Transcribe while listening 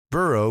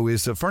Burrow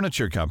is a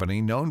furniture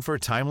company known for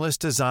timeless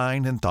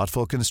design and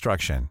thoughtful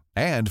construction,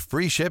 and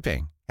free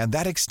shipping, and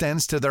that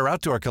extends to their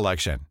outdoor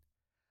collection.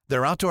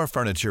 Their outdoor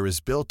furniture is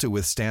built to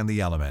withstand the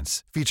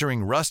elements,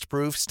 featuring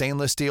rust-proof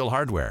stainless steel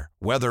hardware,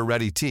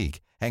 weather-ready teak,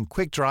 and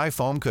quick-dry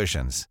foam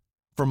cushions.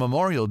 For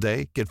Memorial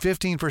Day, get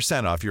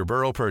 15% off your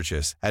Burrow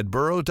purchase at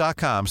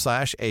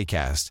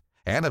burrow.com/acast,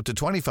 and up to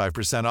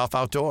 25% off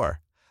outdoor.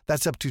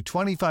 That's up to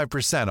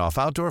 25% off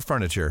outdoor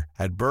furniture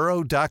at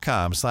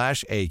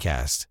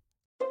burrow.com/acast.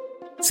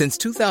 Since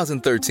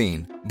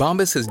 2013,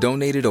 Bombas has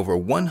donated over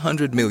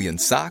 100 million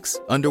socks,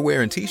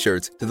 underwear, and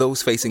T-shirts to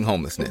those facing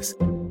homelessness.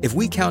 If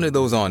we counted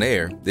those on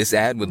air, this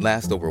ad would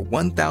last over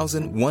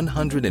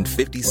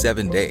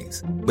 1,157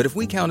 days. But if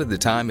we counted the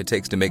time it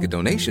takes to make a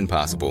donation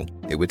possible,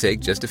 it would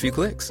take just a few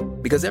clicks.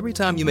 Because every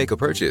time you make a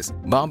purchase,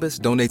 Bombas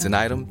donates an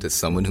item to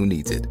someone who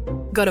needs it.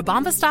 Go to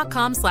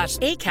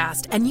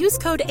bombas.com/ACAST and use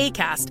code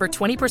ACAST for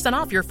 20%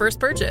 off your first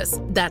purchase.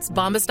 That's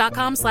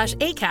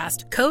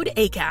bombas.com/ACAST, code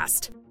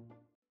ACAST.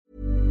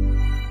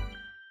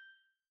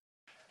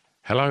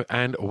 Hello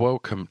and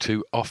welcome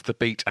to Off the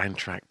Beat and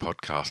Track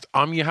podcast.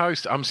 I'm your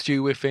host, I'm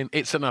Stu Whiffin.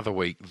 It's another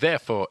week,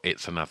 therefore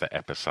it's another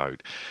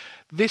episode.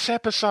 This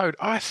episode,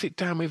 I sit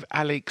down with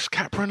Alex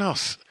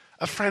Kapranos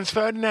of Franz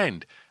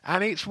Ferdinand,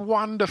 and it's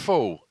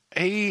wonderful.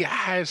 He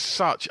has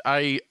such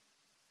a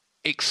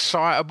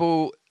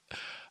excitable,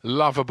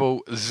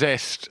 lovable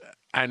zest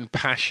and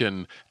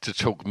passion to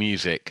talk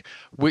music,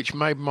 which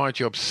made my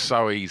job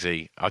so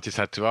easy. I just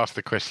had to ask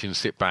the question,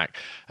 sit back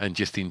and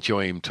just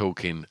enjoy him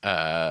talking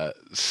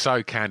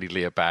so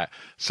candidly about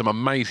some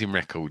amazing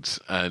records.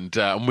 And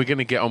we're going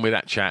to get on with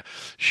that chat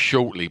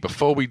shortly.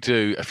 Before we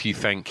do, a few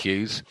thank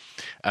yous.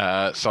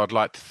 So I'd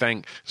like to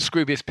thank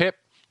Scroobius Pip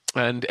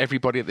and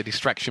everybody at the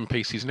Distraction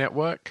Pieces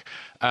Network.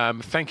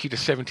 Thank you to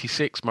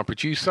 76, my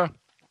producer.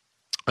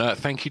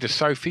 Thank you to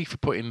Sophie for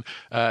putting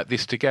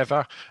this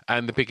together.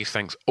 And the biggest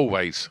thanks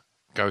always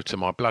go to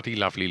my bloody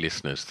lovely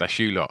listeners. That's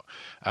you lot.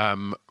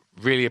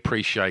 Really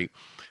appreciate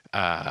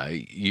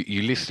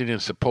you listening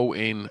and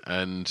supporting.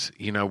 And,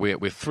 you know,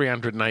 we're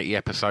 380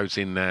 episodes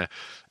in there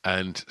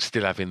and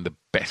still having the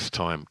best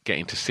time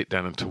getting to sit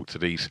down and talk to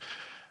these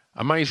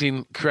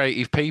amazing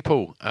creative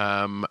people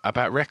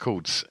about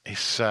records.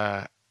 It's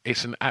an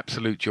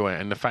absolute joy.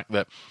 And the fact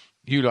that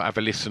you lot have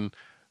a listen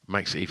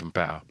makes it even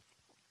better.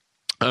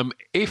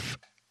 If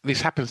this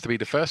happens to be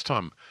the first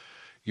time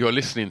you're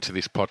listening to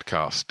this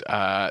podcast,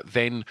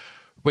 then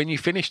when you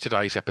finish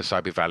today's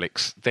episode with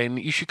Alex, then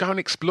you should go and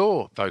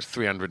explore those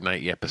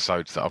 380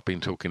 episodes that I've been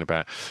talking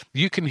about.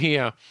 You can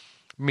hear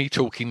me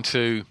talking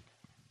to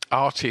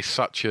artists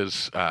such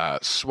as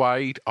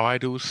Suede,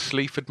 Idols,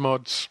 Sleaford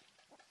Mods,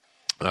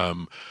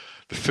 the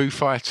Foo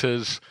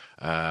Fighters,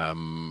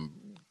 Motley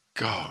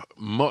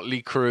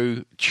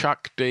Crue,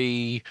 Chuck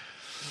D,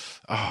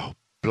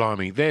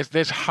 blimey,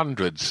 there's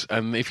hundreds.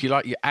 And if you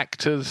like your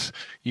actors,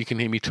 you can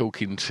hear me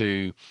talking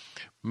to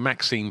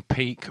Maxine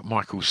Peake,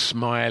 Michael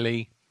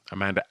Smiley,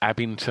 Amanda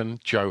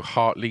Abbington, Joe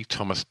Hartley,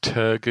 Thomas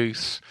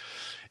Turgoose.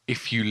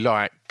 If you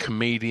like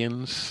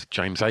comedians,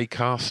 James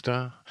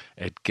Acaster,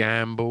 Ed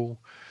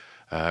Gamble,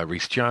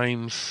 Rhys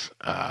James,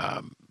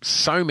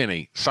 so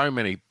many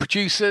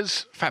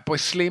producers, Fatboy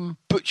Slim,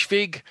 Butch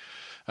Vig.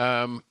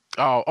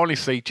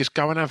 Honestly, just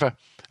go and have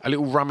a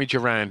little rummage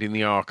around in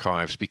the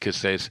archives,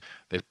 because there's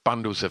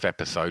bundles of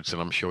episodes, and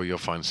I'm sure you'll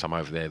find some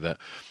over there that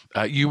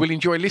you will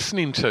enjoy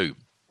listening to.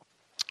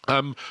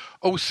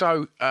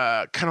 Also,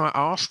 can I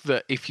ask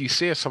that if you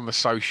see us on the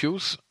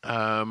socials,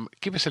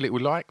 give us a little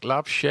like,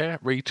 love, share,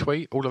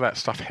 retweet, all of that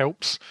stuff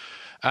helps.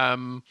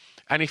 And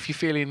if you're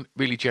feeling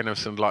really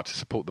generous and like to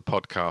support the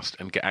podcast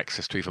and get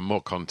access to even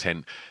more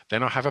content,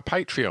 then I have a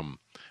Patreon.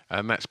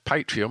 And that's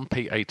Patreon,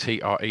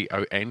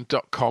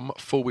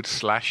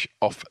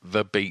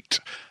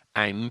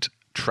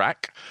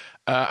 patreon.com/offthebeatandtrack.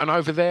 And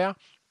over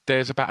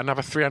there's about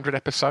another 300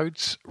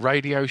 episodes,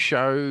 radio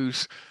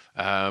shows.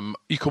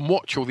 You can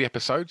watch all the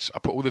episodes. I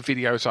put all the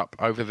videos up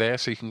over there,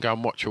 so you can go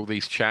and watch all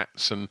these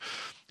chats. And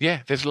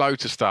yeah, there's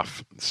loads of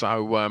stuff.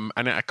 So,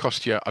 and it'll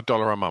cost you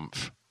 $1 a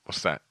month.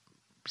 What's that?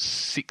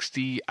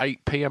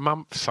 68p a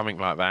month, something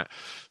like that.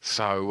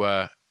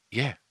 So,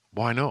 yeah.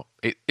 Why not?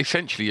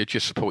 Essentially, you're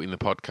just supporting the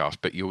podcast,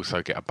 but you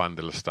also get a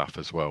bundle of stuff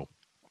as well.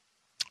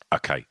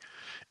 Okay.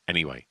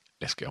 Anyway,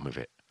 let's get on with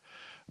it.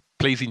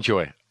 Please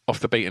enjoy Off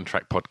the Beaten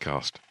Track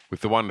podcast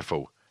with the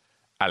wonderful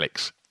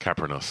Alex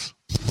Kapranos.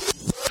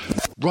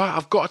 Right,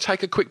 I've got to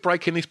take a quick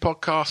break in this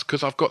podcast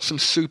because I've got some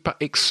super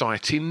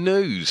exciting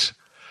news.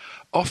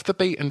 Off the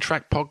Beaten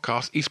Track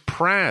podcast is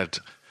proud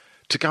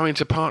to go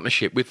into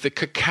partnership with the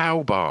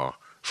Cacao Bar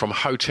from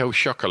Hotel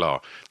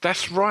Chocolat.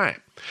 That's right.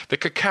 The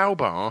Cacao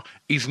Bar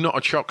is not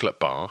a chocolate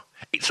bar.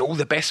 It's all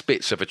the best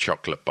bits of a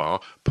chocolate bar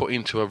put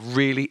into a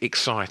really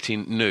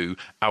exciting new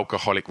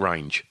alcoholic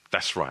range.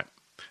 That's right.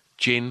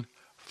 Gin,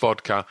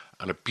 vodka,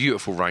 and a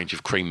beautiful range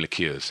of cream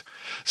liqueurs.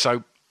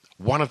 So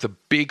one of the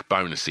big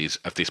bonuses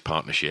of this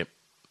partnership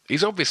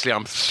is obviously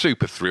I'm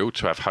super thrilled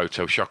to have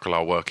Hotel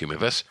Chocolat working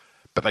with us,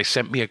 but they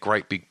sent me a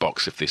great big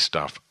box of this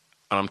stuff.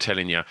 And I'm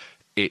telling you,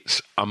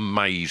 it's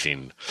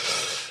amazing.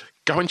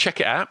 Go and check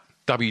it out,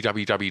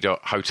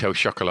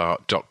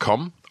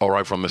 www.hotelchocolat.com, or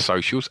over on the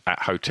socials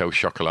at Hotel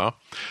Chocolat.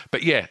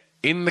 But yeah,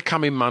 in the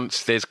coming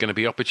months, there's going to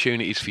be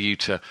opportunities for you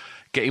to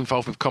get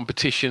involved with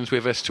competitions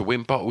with us, to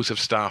win bottles of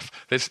stuff.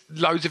 There's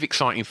loads of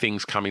exciting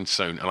things coming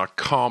soon, and I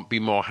can't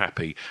be more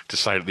happy to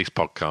say that this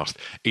podcast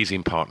is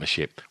in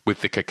partnership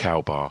with the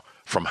Cacao Bar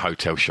from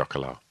Hotel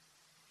Chocolat.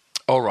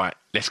 All right,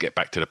 let's get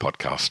back to the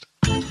podcast.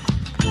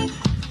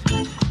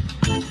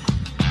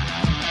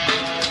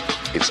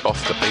 It's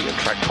Off the Beaten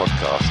Track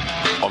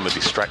podcast on the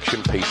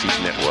Distraction Pieces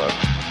Network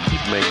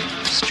with me,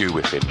 Stu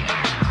Whiffen.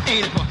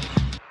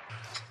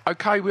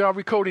 Okay, we are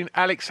recording.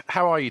 Alex,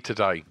 how are you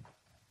today?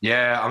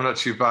 Yeah, I'm not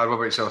too bad. What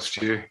about yourself,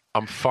 Stu?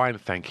 I'm fine,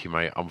 thank you,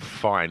 mate. I'm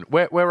fine.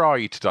 Where are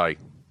you today?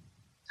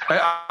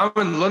 I'm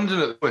in London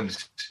at the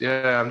moment.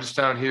 Yeah, I'm just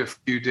down here for a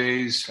few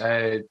days,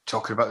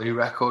 talking about the new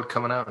record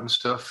coming out and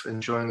stuff,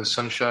 enjoying the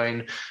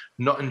sunshine,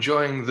 not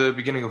enjoying the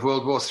beginning of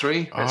World War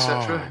III,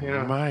 etc. Oh, you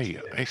know? Mate,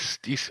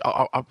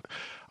 I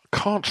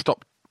can't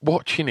stop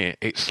watching it.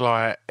 It's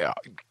like, I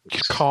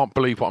just can't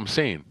believe what I'm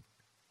seeing.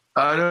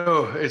 I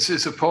know, it's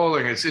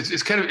appalling.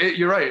 It's kind of,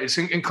 you're right, it's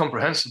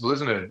incomprehensible,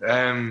 isn't it?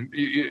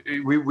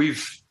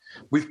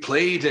 We've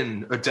played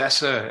in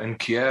Odessa and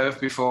Kiev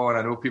before, and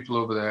I know people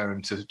over there,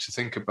 and to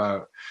think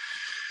about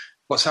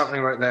what's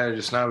happening right there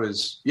just now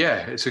is,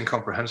 yeah, it's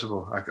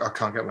incomprehensible. I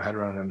can't get my head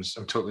around it.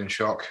 I'm totally in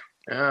shock.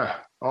 Yeah,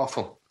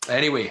 awful.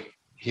 Anyway,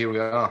 here we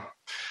are.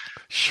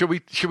 Should we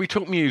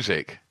talk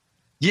music?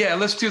 Yeah,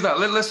 let's do that.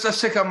 Let's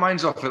take our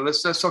minds off it.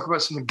 Let's talk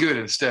about something good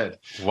instead.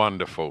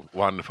 Wonderful.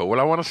 Well,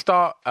 I want to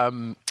start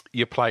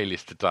your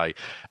playlist today.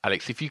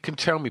 Alex, if you can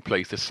tell me,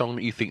 please, the song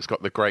that you think's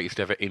got the greatest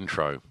ever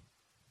intro.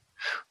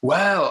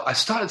 Well, I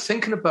started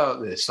thinking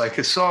about this, like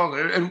a song,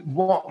 and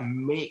what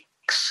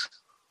makes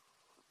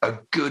a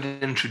good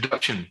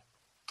introduction.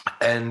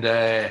 And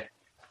it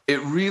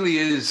really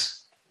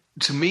is,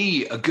 to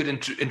me, a good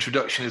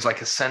introduction is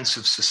like a sense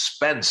of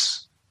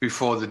suspense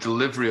before the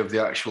delivery of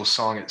the actual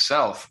song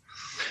itself.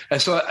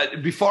 And so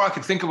before I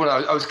could think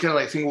about it, I was kind of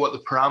like thinking what the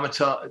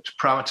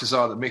parameters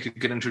are that make a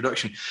good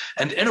introduction.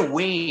 And in a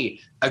way,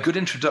 a good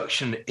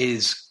introduction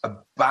is a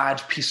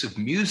bad piece of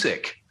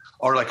music,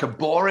 or like a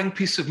boring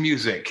piece of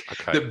music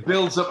that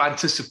builds up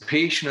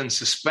anticipation and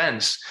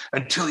suspense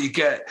until you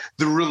get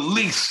the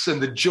release and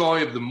the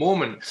joy of the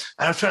moment.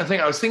 And I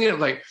was thinking of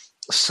like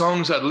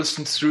songs I'd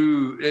listened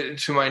through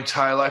to my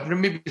entire life, and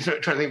maybe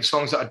trying to think of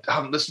songs that I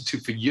haven't listened to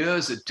for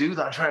years that do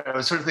that. I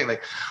was sort of thinking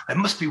like, it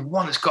must be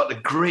one that's got the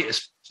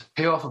greatest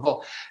payoff of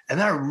all. And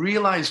then I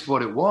realized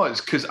what it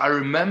was, because I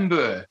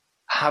remember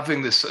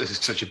having this is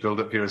such a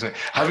build-up here, isn't it?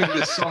 Having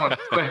this song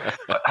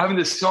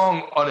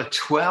on a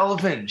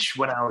 12-inch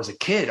when I was a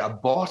kid. I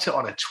bought it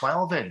on a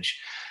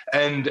 12-inch.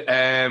 And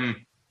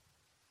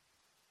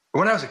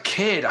when I was a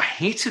kid, I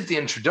hated the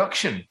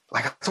introduction.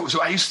 Like, I thought,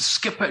 so I used to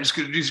skip it,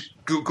 just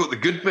go the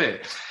good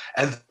bit.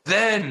 And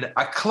then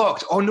I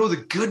clocked, oh no, the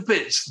good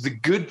bit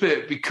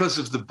because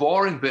of the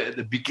boring bit at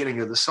the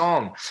beginning of the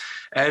song.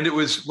 And it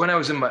was when I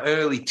was in my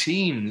early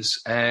teens,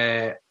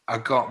 I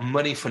got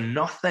Money for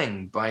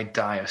Nothing by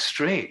Dire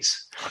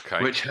Straits,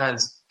 which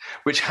has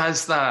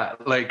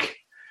that like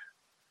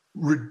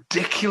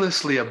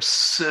ridiculously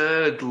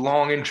absurd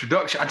long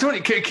introduction.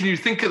 Can you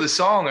think of the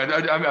song?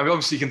 I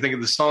obviously can think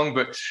of the song,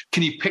 but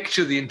can you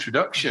picture the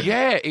introduction?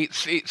 Yeah,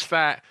 it's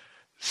that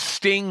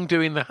Sting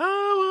doing the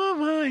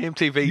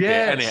MTV bit,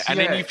 isn't it? And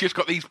then you've just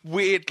got these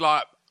weird,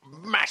 like,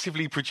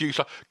 massively produced,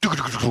 like,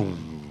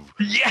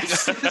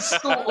 yes,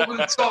 it's so over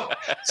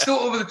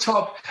the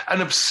top,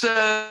 and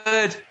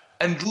absurd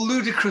and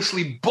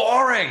ludicrously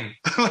boring.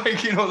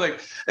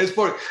 It's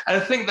boring. And I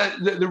think that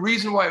the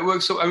reason why it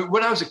works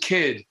when I was a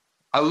kid,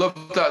 I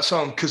loved that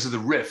song because of the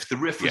riff. The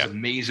riff was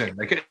amazing.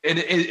 Like,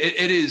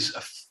 it is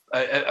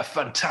a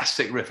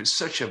fantastic riff. It's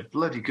such a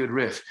bloody good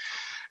riff.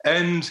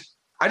 And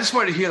I just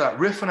wanted to hear that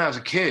riff when I was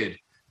a kid.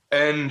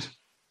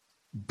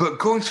 But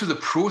going through the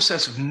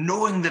process of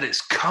knowing that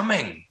it's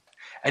coming,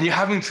 and you're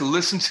having to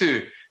listen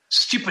to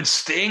stupid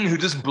Sting who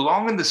doesn't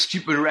belong in the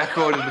stupid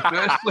record in the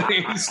first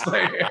place.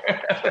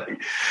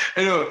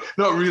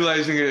 Not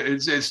realizing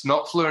it's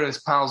Knopfler and his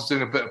pals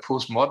doing a bit of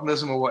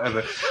postmodernism or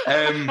whatever.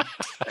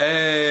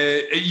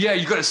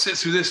 You got to sit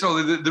through this,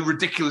 the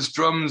ridiculous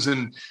drums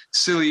and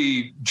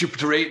silly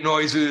Jupiter 8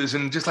 noises,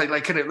 and just like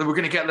kind of, we're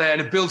going to get there,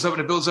 and it builds up,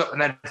 and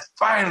then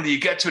finally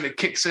you get to it, and it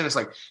kicks in. It's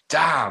like,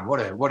 damn,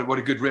 what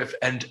a good riff,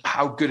 and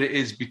how good it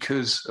is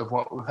because of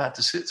what we've had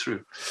to sit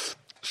through.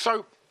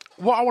 So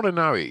what I want to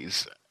know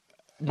is,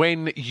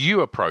 when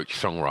you approach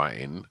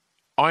songwriting,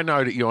 I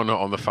know that you're not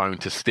on the phone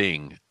to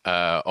Sting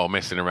or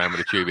messing around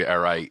with a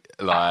Jupiter 8,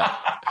 but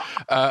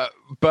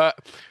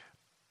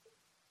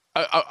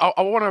I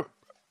want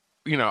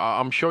to,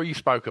 I'm sure you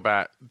spoke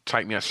about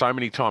Take Me Out so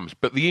many times,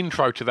 but the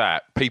intro to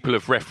that, people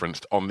have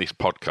referenced on this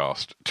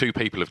podcast. 2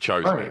 people have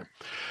chosen it.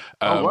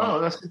 Wow,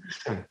 that's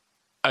interesting.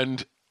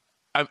 And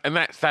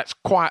that's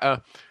quite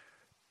a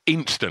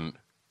instant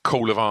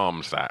call of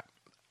arms, that.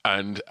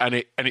 And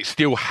it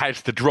still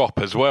has the drop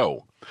as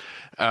well,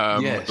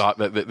 yes. like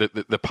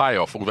the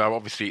payoff. Although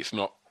obviously it's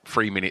not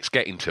 3 minutes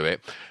getting to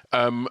it.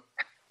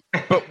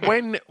 But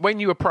when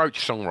you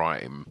approach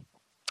songwriting,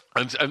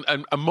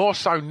 and more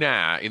so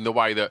now in the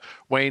way that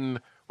when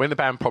the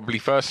band probably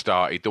first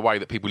started, the way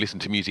that people listen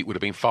to music would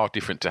have been far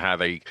different to how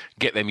they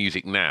get their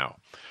music now.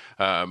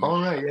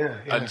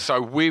 And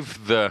so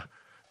with the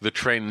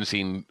trends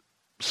in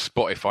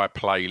Spotify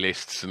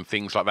playlists and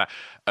things like that,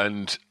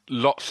 and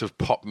lots of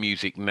pop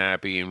music now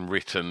being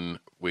written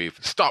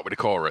with start with the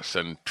chorus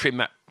and trim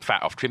that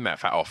fat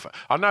off.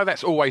 I know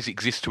that's always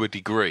exists to a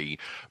degree,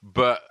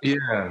 but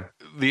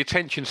the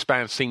attention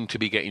spans seem to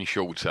be getting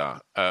shorter.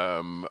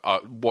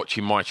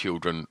 Watching my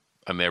children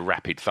and their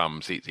rapid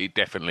thumbs, it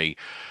definitely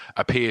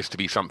appears to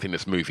be something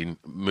that's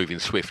moving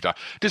swifter.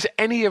 Does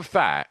any of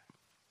that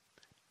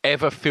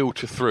ever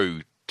filter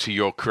through to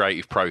your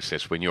creative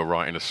process when you're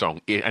writing a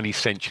song, and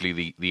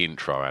essentially the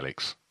intro,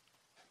 Alex?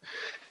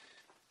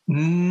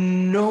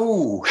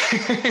 No.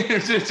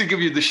 To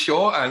give you the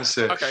short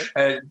answer,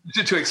 okay.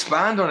 To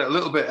expand on it a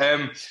little bit,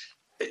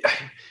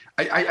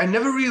 I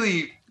never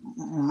really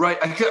write,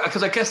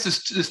 because I guess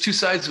there's two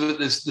sides of it.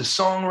 There's the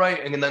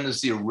songwriting and then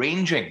there's the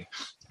arranging.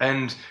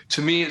 And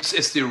to me,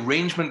 it's the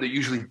arrangement that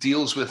usually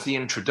deals with the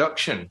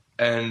introduction.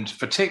 And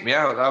for Take Me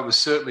Out, that was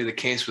certainly the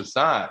case with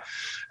that.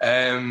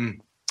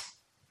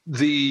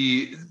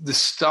 The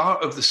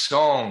start of the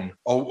song,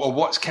 or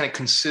what's kind of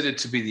considered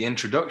to be the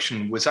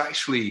introduction, was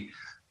actually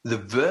the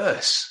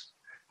verse,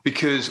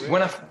 because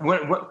when I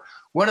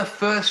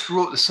first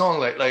wrote the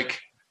song, when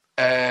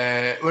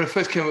I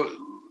first came up,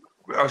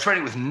 I was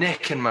writing with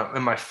Nick in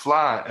my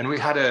flat, and we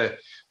had a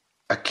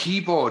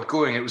keyboard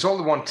going. It was all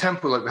the one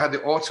tempo. Like, we had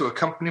the auto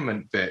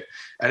accompaniment bit,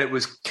 and it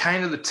was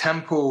kind of the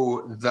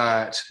tempo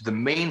that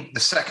the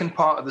second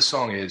part of the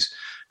song is.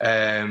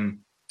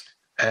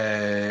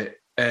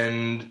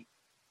 And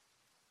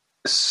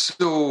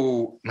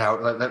so now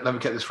let me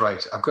get this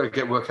right. I've got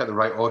to work out the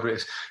right order it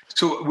is.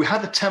 So we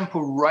had the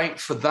tempo right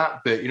for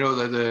that bit,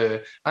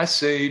 the I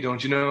say,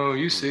 don't you know,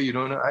 you say you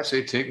don't know, I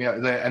say take me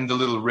out there, and the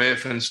little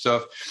riff and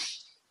stuff.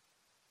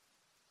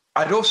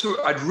 I'd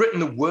written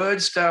the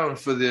words down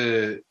for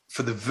the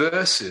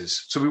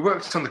verses. So we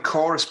worked on the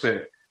chorus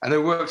bit and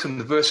then worked on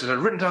the verses. I'd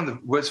written down the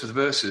words for the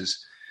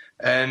verses,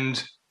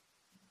 and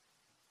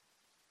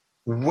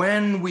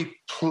when we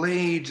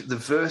played the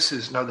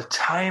verses, now the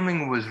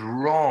timing was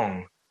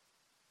wrong.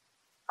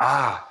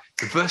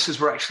 The verses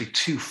were actually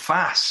too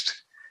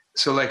fast.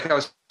 So I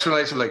was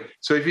trying to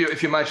so if you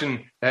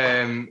imagine,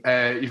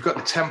 you've got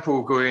the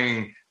tempo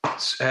going,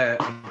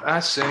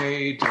 I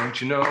say, don't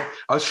you know?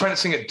 I was trying to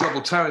sing it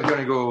double time. I was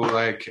going to go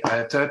like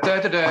da da da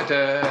da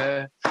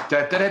da da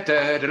da da da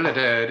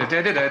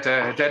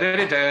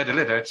da da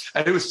da,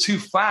 and it was too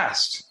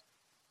fast.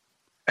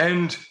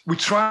 And we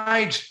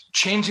tried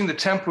changing the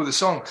tempo of the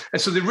song.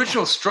 And so the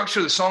original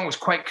structure of the song was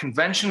quite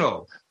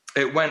conventional.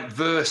 It went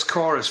verse,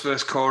 chorus,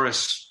 with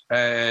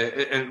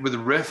a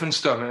riff and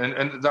stuff.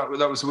 And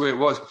that was the way it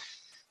was.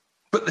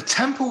 But the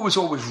tempo was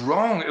always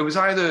wrong. It was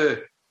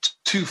either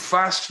too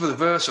fast for the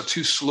verse or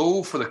too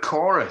slow for the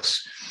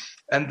chorus.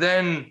 And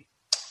then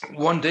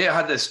one day I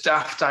had this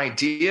daft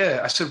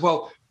idea. I said,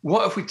 well,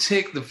 what if we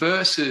take the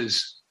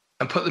verses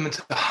and put them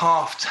into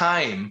half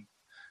time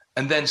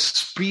and then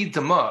speed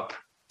them up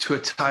to a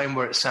time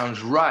where it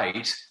sounds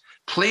right,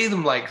 play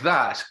them like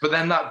that, but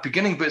then that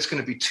beginning bit's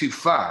going to be too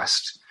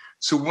fast.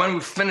 So when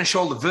we finish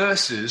all the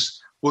verses,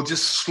 we'll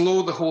just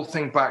slow the whole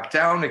thing back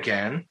down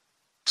again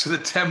to the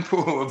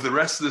tempo of the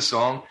rest of the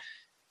song,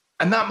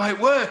 and that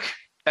might work.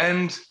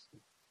 And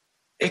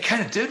it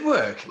kind of did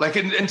work. Like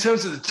in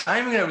terms of the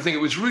timing and everything,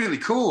 it was really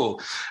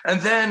cool.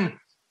 And then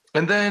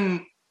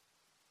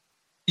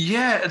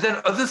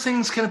other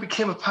things kind of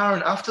became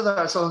apparent after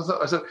that.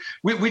 So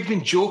we'd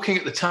been joking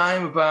at the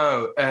time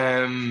about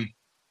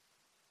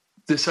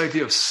this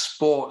idea of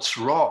sports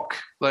rock.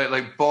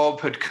 Like Bob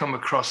had come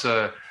across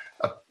some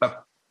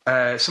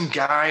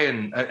guy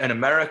in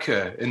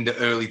America in the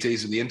early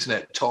days of the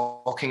internet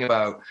talking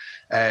about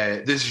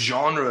this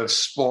genre of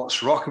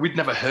sports rock. We'd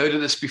never heard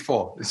of this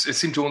before. It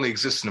seemed to only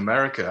exist in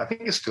America. I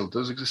think it still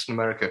does exist in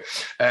America.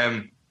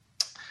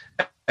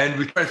 And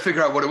we tried to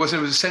figure out what it was. It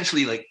was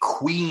essentially like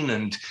Queen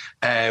and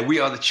We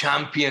Are the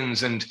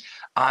Champions and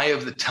Eye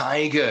of the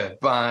Tiger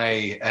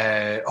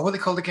by, what are they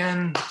called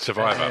again?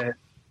 Survivor.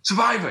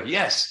 Survivor,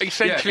 yes.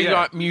 Essentially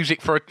like music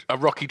for a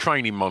Rocky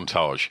training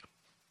montage.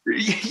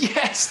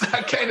 Yes,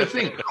 that kind of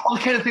thing. All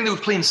the kind of thing they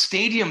would play in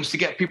stadiums to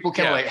get people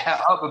kind of like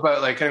het up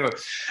about like kind of.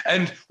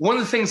 And one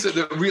of the things that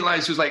I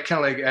realized was like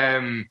kind of like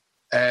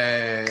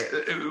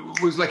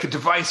it was like a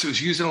device that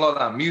was using a lot of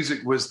that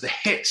music was the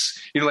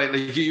hits. Like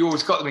you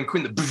always got them in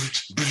Queen, and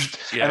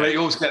like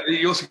you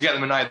also get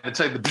them in Eye of the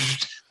Tiger,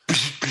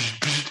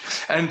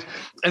 and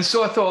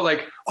so I thought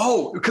like,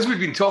 because we've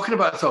been talking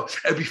about it, I thought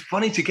it'd be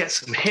funny to get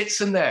some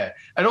hits in there,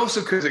 and also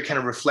because it kind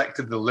of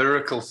reflected the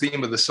lyrical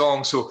theme of the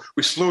song. So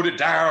we slowed it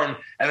down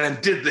and then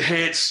did the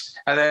hits,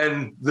 and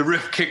then the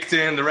riff kicked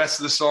in, the rest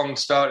of the song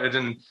started,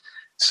 and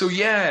so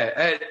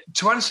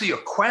to answer your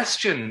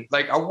question,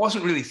 like I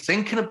wasn't really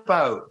thinking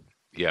about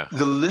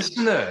the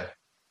listener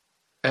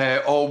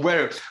or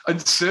where, I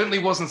certainly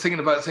wasn't thinking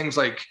about things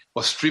like,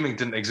 well, streaming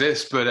didn't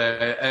exist, but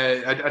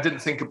I didn't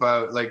think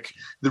about like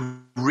the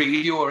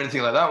radio or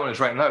anything like that when I was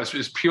writing that. It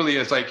was purely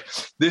as like,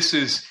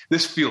 this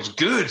feels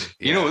good.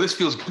 You know, this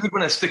feels good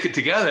when I stick it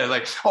together.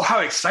 Like, oh, how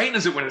exciting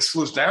is it when it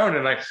slows down?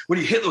 And like, when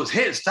you hit those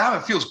hits, damn,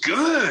 it feels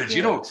good,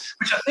 you know,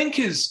 which I think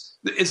is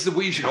the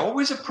way you should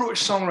always approach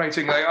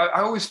songwriting. Like,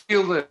 I always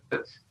feel that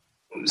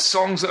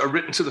songs that are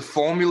written to the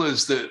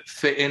formulas that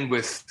fit in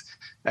with,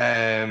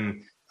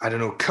 I don't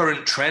know,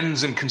 current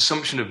trends and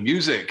consumption of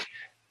music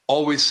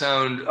always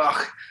sound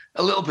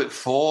a little bit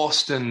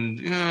forced, and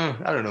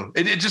I don't know.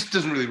 It just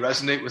doesn't really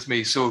resonate with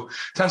me. So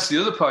to answer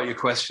the other part of your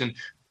question,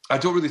 I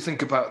don't really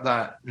think about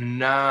that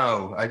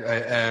now.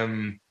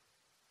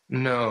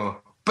 No.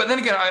 But then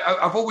again,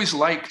 I've always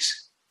liked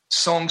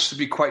songs to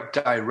be quite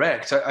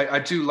direct. I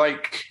do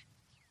like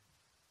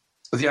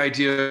the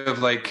idea of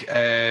like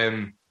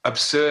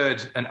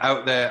absurd and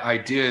out there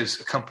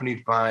ideas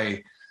accompanied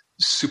by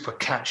super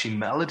catchy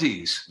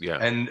melodies,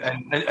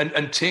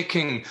 and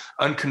taking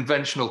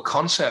unconventional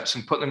concepts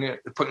and putting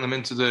them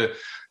into the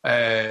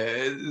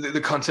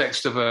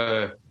context of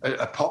a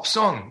pop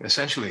song,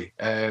 essentially.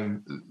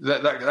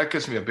 That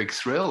gives me a big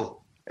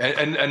thrill,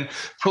 and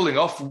pulling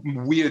off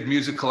weird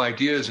musical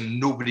ideas and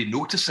nobody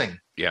noticing.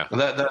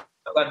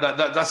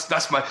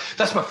 That's my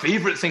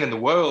favorite thing in the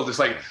world, is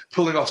like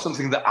pulling off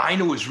something that I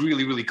know is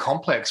really, really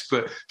complex,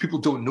 but people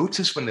don't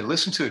notice when they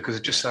listen to it because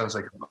it just sounds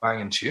like a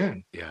banging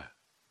tune. Yeah.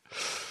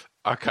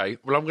 Okay,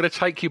 well, I'm going to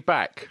take you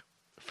back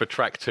for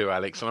track 2,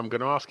 Alex, and I'm going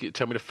to ask you to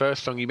tell me the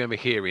first song you remember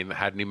hearing that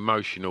had an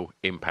emotional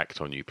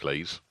impact on you,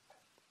 please.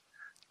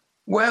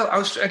 Well, I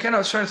was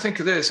trying to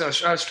think of this. I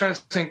was trying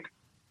to think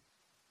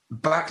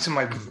back to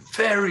my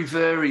very,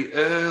 very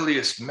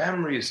earliest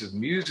memories of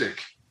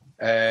music.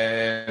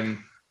 And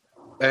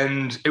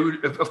it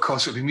would, of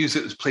course, it would be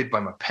music that was played by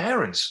my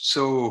parents.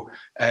 So,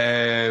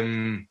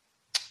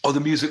 or the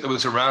music that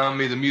was around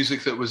me, the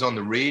music that was on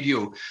the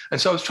radio.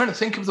 And so I was trying to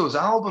think of those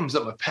albums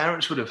that my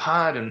parents would have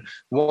had and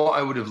what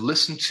I would have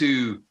listened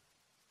to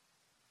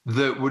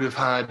that would have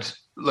had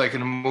like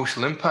an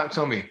emotional impact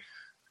on me.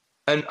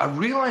 And I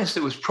realized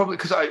it was probably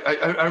because I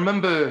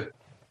remember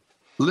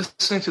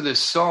listening to this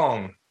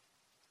song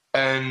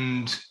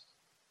and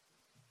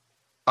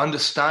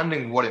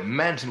understanding what it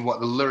meant and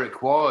what the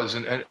lyric was,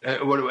 and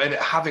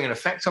it having an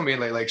effect on me,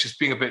 like just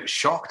being a bit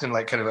shocked and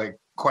like kind of like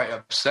quite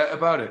upset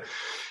about it.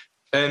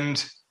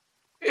 And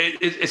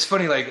it's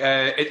funny, like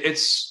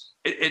it's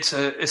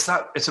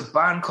a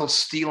band called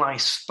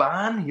Steeleye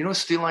Span. You know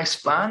Steeleye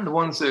Span, the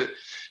ones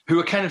who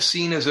are kind of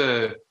seen as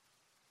a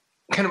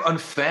kind of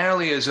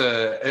unfairly as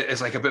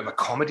like a bit of a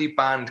comedy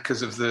band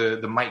because of the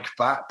Mike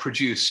Batt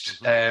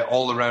produced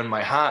All Around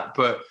My Hat,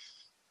 but.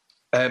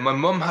 My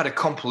mum had a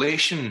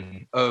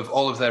compilation of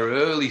all of their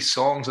early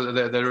songs,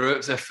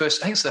 their first,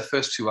 I think it's their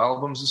first 2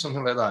 albums or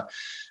something like that.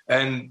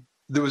 And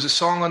there was a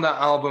song on that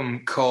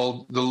album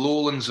called The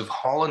Lowlands of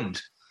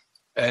Holland.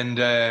 And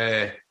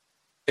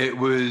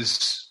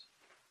it's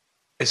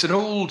an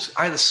old,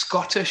 either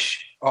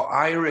Scottish or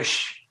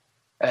Irish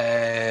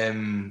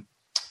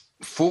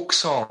folk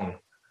song.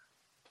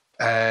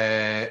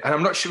 And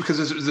I'm not sure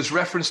because there's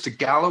reference to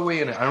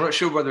Galloway in it. I'm not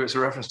sure whether it's a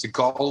reference to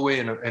Galway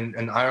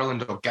in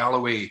Ireland or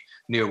Galloway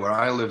near where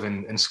I live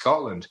in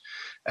Scotland.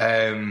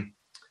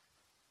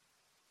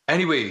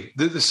 Anyway,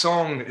 the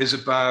song is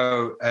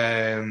about,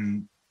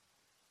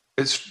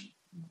 it's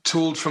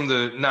told from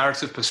the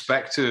narrative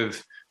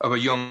perspective of a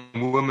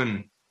young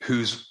woman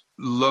whose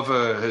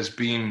lover has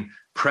been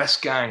press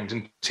ganged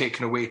and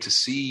taken away to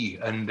sea.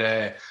 And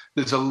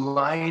there's a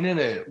line in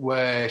it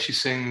where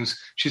she's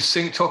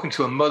talking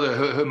to her mother.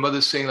 Her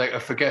mother's saying like, I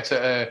forget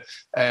it.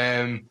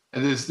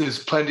 There's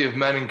plenty of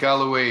men in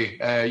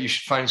Galloway. You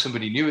should find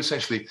somebody new,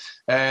 essentially.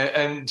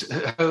 And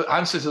her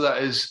answer to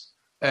that is,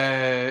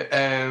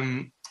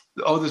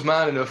 there's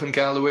man enough in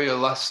Galloway.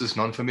 Alas, there's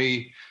none for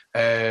me.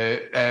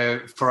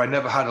 For I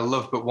never had a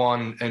love but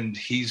one, and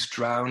he's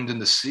drowned in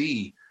the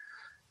sea.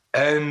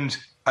 And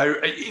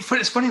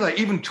it's funny, like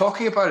even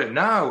talking about it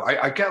now,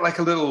 I get like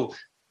a little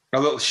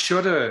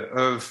shudder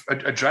of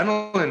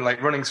adrenaline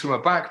like running through my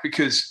back,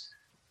 because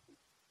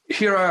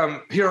here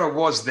I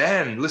was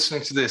then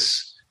listening to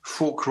this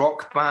folk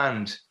rock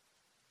band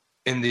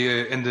in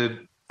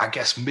the I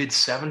guess mid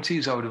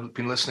 70s. I would have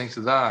been listening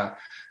to that,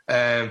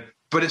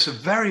 but it's a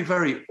very,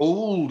 very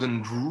old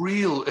and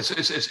real.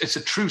 It's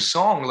a true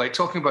song, like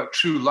talking about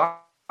true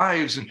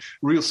lives and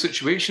real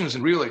situations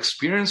and real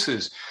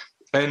experiences.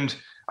 And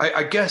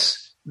I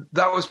guess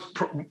that was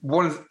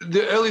one of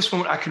the earliest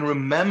moment I can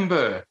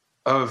remember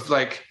of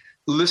like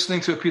listening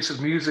to a piece of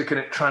music and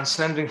it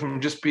transcending from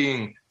just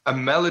being a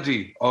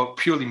melody or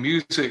purely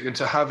music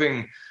into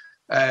having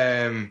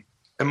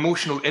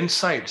emotional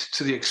insight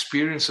to the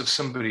experience of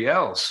somebody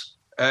else,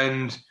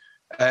 and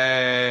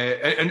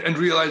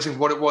realizing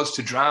what it was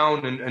to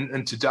drown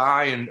and to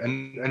die,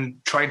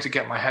 and trying to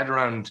get my head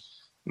around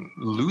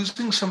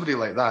losing somebody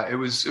like that. It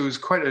was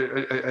quite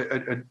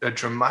a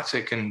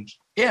dramatic and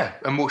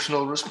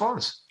emotional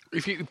response.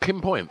 If you could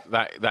pinpoint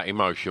that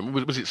emotion,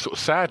 was it sort of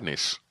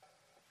sadness?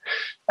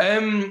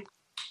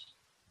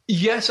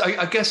 Yes,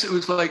 I guess it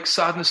was like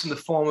sadness in the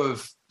form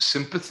of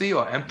sympathy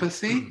or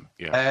empathy,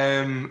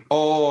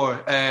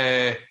 or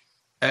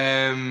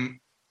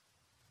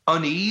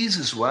unease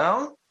as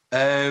well.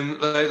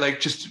 Like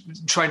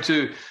just trying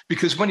to,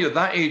 because when you're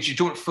that age, you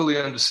don't fully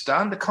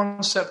understand the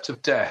concept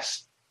of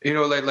death. You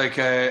know,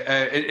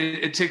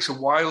 it takes a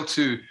while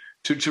to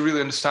really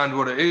understand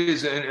what it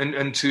is,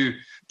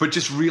 but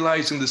just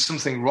realizing there's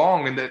something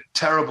wrong and that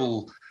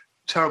terrible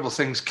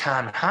things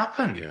can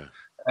happen. Yeah.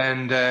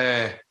 And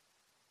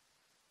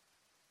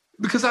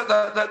because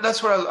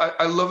that's what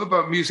I love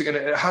about music, and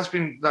it has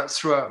been that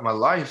throughout my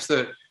life,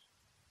 that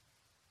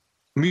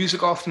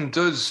music often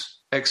does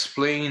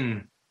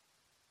explain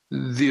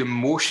the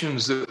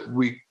emotions that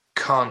we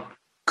can't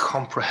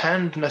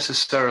comprehend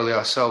necessarily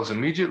ourselves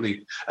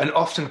immediately, and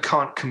often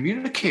can't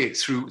communicate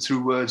through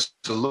words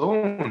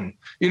alone.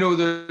 You know,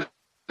 there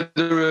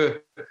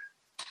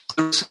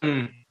are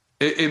some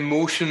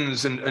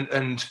emotions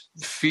and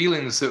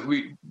feelings that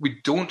we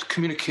don't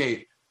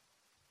communicate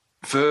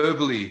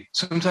verbally.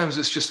 Sometimes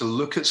it's just a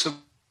look at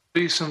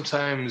somebody.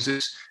 Sometimes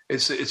it's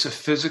a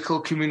physical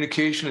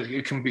communication.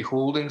 It can be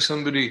holding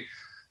somebody,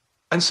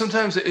 and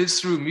sometimes it is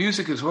through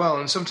music as well.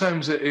 And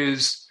sometimes it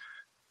is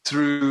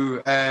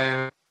through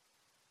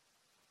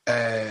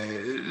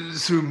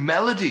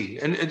melody,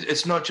 and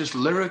it's not just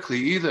lyrically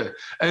either.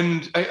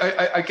 And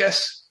I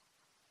guess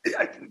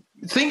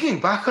thinking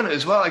back on it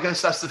as well, I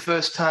guess that's the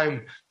first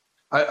time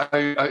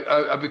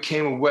I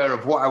became aware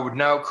of what I would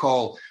now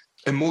call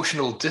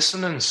emotional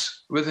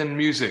dissonance within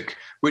music,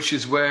 which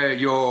is where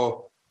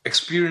you're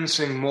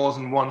experiencing more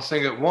than one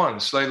thing at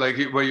once, like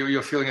where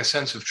you're feeling a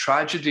sense of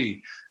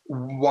tragedy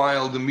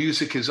while the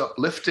music is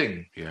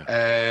uplifting.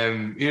 Yeah.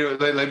 You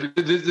know, like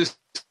this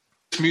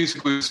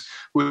music was,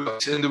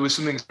 and there was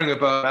something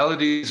about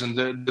melodies and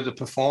the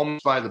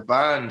performance by the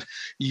band,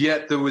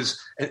 yet there was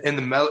in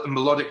the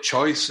melodic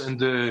choice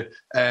and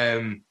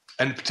and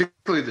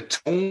particularly the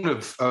tone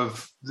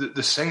of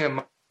the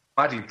singer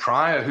Maddie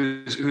Pryor,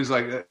 who's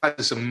like had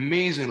this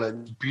amazing, like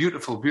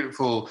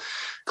beautiful,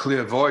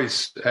 clear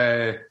voice,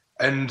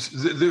 and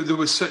there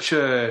was such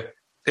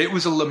it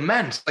was a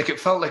lament, like it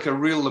felt like a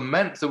real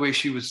lament the way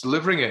she was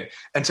delivering it,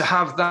 and to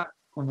have that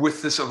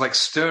with this sort of like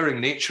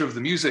stirring nature of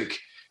the music,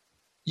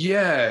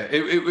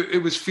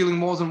 it was feeling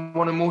more than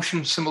one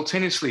emotion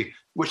simultaneously,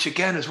 which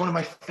again is one of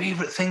my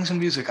favorite things in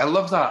music. I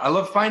love that. I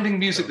love finding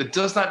music that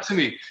does that to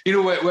me. You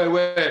know,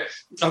 where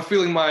I'm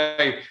feeling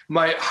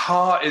my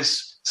heart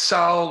is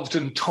salved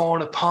and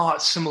torn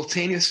apart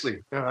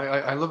simultaneously. You know,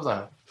 I love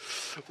that.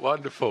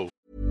 Wonderful.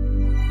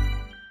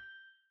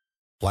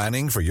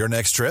 Planning for your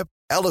next trip?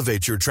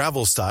 Elevate your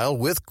travel style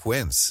with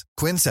Quince.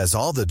 Quince has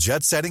all the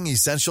jet-setting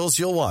essentials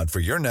you'll want for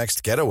your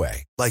next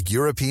getaway, like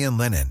European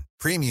linen,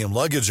 premium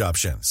luggage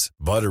options,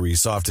 buttery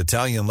soft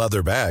Italian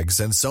leather bags,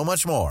 and so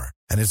much more.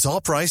 And it's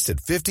all priced at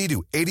 50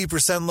 to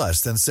 80%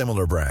 less than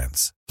similar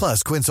brands.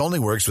 Plus, Quince only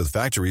works with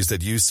factories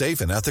that use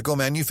safe and ethical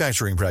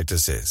manufacturing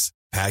practices.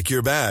 Pack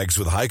your bags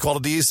with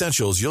high-quality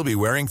essentials you'll be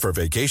wearing for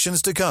vacations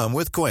to come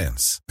with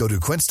Quince. Go to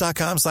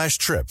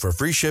quince.com/trip for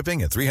free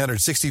shipping and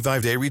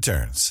 365-day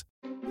returns.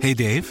 Hey,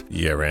 Dave.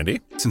 Yeah,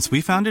 Randy. Since we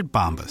founded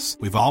Bombas,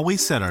 we've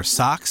always said our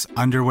socks,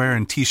 underwear,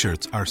 and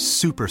T-shirts are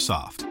super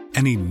soft.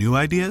 Any new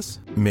ideas?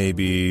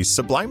 Maybe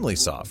sublimely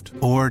soft.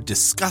 Or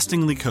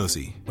disgustingly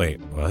cozy. Wait,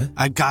 what?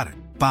 I got it.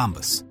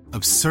 Bombas.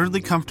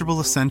 Absurdly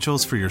comfortable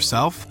essentials for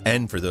yourself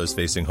and for those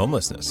facing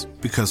homelessness.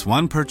 Because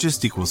one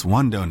purchased equals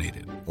one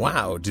donated.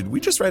 Wow, did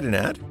we just write an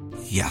ad?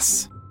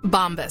 Yes.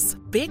 Bombas.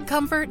 Big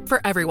comfort for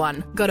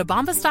everyone. Go to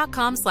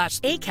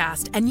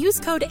bombas.com/ACAST and use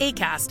code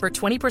ACAST for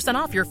 20%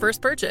 off your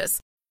first purchase.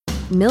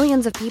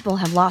 Millions of people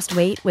have lost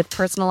weight with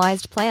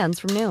personalized plans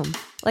from Noom.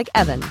 Like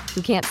Evan,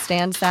 who can't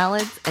stand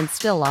salads and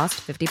still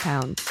lost 50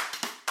 pounds.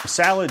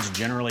 Salads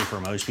generally for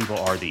most people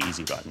are the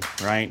easy button,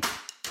 right?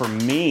 For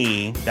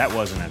me, that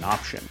wasn't an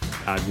option.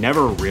 I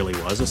never really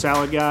was a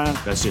salad guy.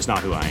 That's just not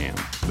who I am.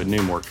 But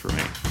Noom worked for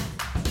me.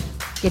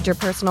 Get your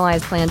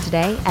personalized plan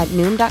today at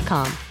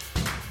Noom.com.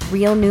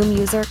 Real Noom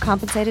user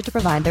compensated to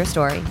provide their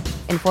story.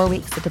 In 4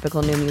 weeks, the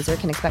typical Noom user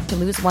can expect to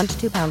lose 1 to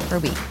 2 pounds per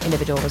week.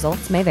 Individual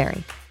results may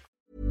vary.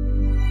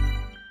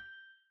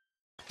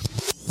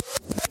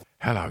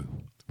 Hello.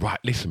 Right,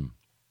 listen.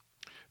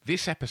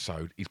 This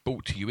episode is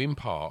brought to you in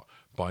part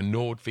by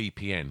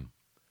NordVPN.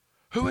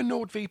 Who are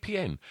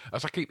NordVPN?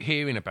 As I keep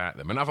hearing about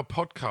them and other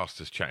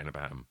podcasters chatting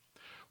about them.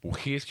 Well,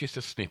 here's just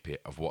a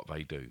snippet of what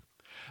they do.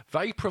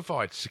 They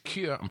provide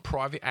secure and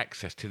private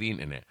access to the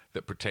internet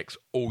that protects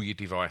all your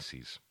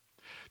devices.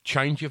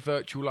 Change your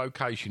virtual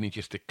location in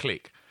just a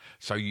click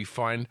so you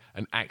find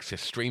and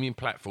access streaming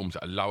platforms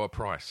at a lower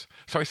price.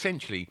 So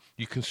essentially,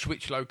 you can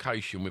switch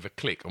location with a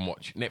click and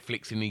watch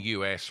Netflix in the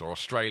US or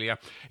Australia.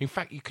 In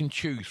fact, you can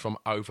choose from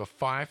over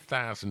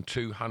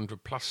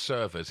 5,200 plus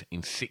servers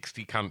in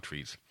 60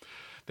 countries.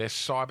 There's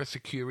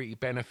cybersecurity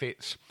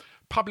benefits.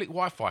 Public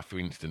Wi-Fi, for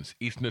instance,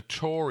 is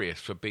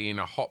notorious for being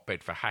a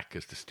hotbed for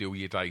hackers to steal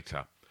your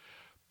data.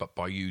 But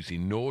by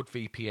using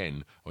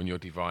NordVPN on your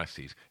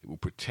devices, it will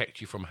protect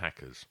you from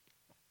hackers.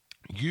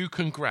 You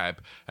can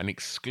grab an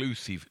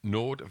exclusive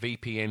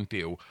NordVPN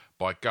deal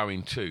by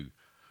going to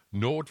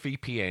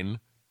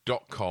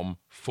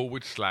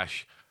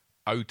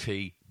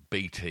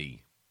nordvpn.com/OTBT.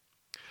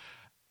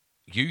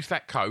 Use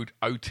that code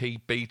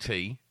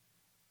OTBT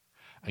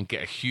and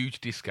get a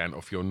huge discount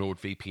off your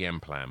NordVPN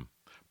plan.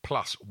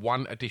 Plus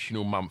 1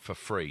 additional month for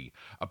free,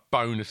 a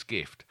bonus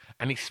gift.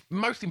 And it's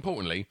most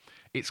importantly,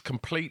 it's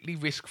completely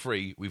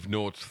risk-free with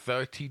Nord's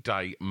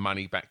 30-day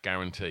money-back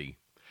guarantee.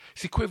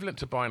 It's equivalent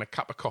to buying a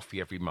cup of coffee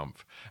every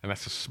month, and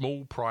that's a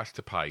small price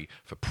to pay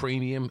for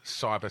premium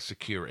cyber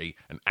security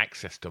and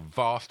access to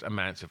vast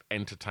amounts of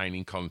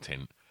entertaining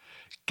content.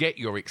 Get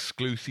your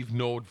exclusive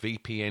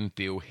NordVPN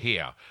deal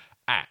here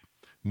at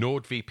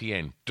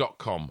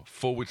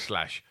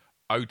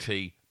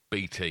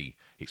nordvpn.com/OTBT.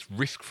 It's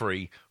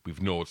risk-free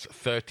with Nord's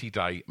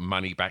 30-day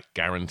money-back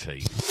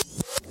guarantee.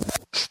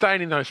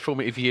 Staying in those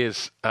formative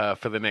years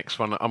for the next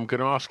one, I'm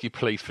going to ask you,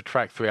 please, for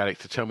track 3, Alex,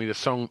 to tell me the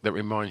song that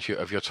reminds you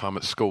of your time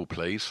at school,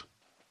 please.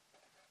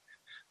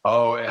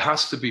 Oh, it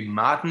has to be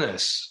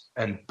Madness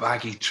and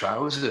Baggy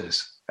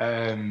Trousers.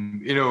 So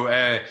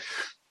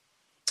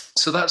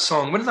that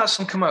song, when did that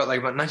song come out? Like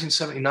about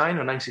 1979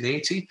 or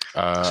 1980?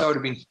 So it would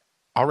have been...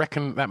 I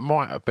reckon that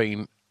might have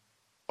been...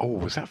 Oh,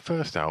 was that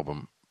first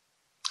album?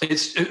 I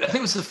think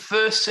it was the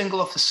first single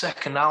off the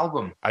second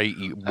album.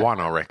 81,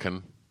 I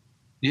reckon.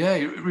 Yeah,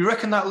 you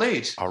reckon that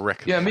late? I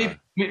reckon. Yeah, so.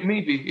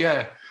 maybe.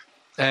 Yeah.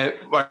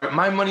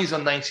 My money's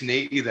on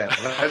 1980 then.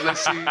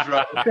 Let's see who's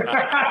right.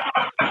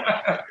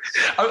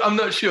 I'm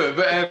not sure,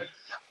 but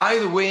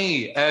either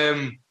way,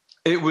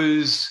 it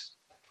was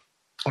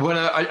when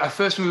I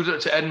first moved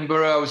up to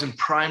Edinburgh. I was in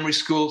primary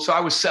school, so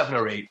I was 7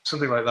 or 8,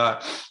 something like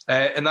that,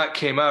 and that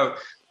came out.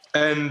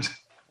 And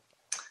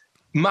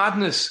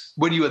Madness,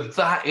 when you were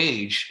that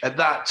age at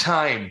that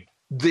time,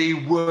 they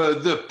were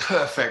the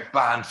perfect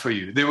band for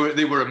you. They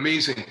were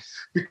amazing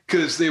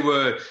because they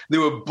were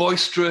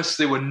boisterous,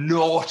 they were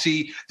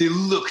naughty, they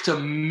looked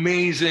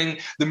amazing.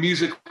 The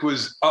music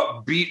was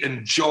upbeat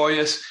and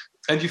joyous,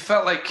 and you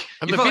felt like...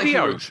 And the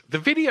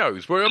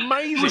videos were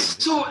amazing. It was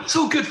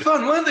so good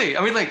fun, weren't they?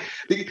 I mean, like,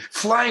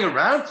 flying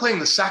around, playing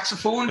the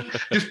saxophone,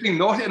 just being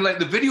naughty. And, like,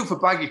 the video for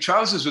Baggy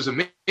Trousers was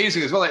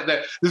amazing as well. Like,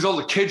 there's all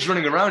the kids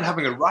running around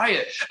having a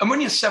riot. And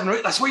when you're 7 or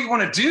 8, that's what you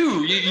want to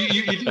do.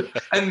 You do.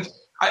 And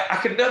I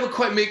could never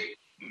quite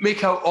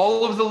make out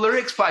all of the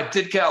lyrics, but I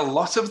did get a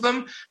lot of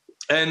them.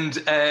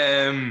 And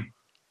I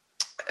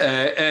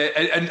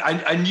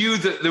knew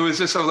that there was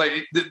this sort of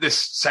like this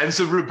sense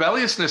of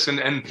rebelliousness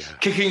and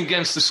kicking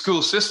against the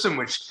school system,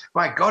 which,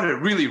 my God, it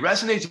really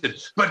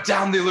resonated. But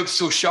damn, they looked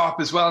so sharp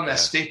as well in their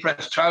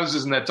stay-pressed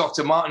trousers and their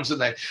Dr. Martens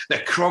and their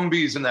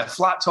Crombies and their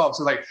flat tops.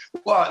 And like,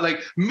 wow,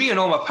 like me and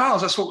all my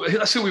pals, that's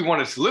who we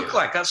wanted to look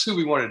like. That's who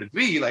we wanted to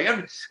be. Like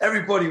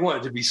everybody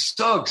wanted to be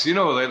Stugs, you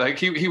know. Like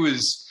he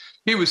was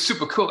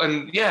super cool.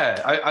 And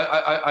yeah,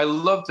 I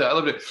loved it. I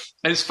loved it.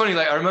 And it's funny,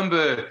 like I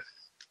remember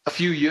a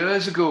few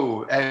years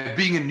ago,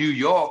 being in New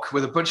York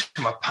with a bunch of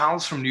my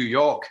pals from New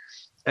York,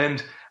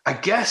 and I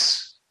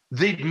guess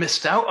they'd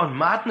missed out on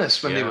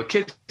Madness when they were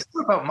kids. They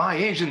were about my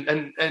age,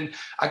 and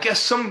I guess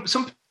some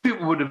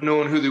people would have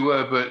known who they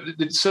were, but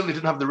they certainly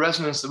didn't have the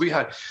resonance that we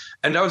had.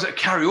 And I was at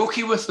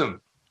karaoke with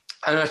them,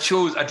 and I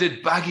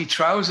did Baggy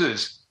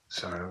Trousers.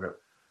 Sorry,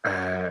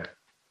 I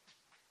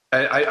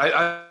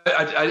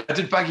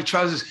did Baggy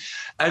Trousers,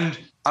 and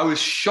I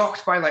was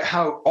shocked by like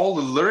how all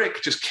the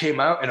lyric just came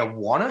out in a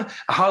wanna.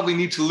 I hardly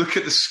need to look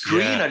at the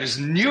screen. I just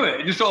knew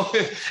it. It all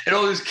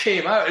just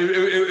came out.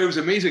 It was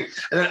amazing.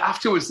 And then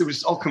afterwards, there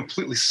was all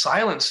completely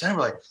silence. And I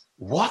was like,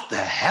 what the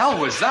hell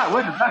was that?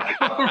 Where did that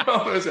come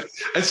from?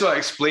 And so I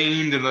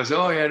explained, and I was like,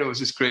 oh yeah, it was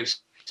this great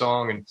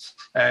song.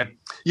 And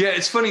yeah,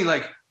 it's funny,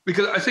 like,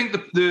 because I think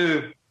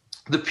the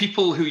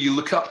people who you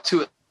look up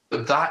to at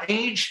that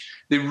age,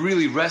 they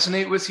really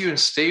resonate with you and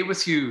stay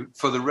with you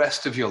for the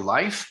rest of your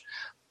life.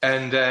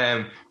 And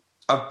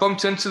I've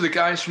bumped into the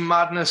guys from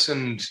Madness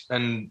and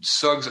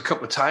Suggs a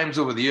couple of times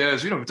over the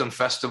years. You know, we've done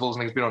festivals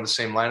and he's been on the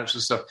same lineups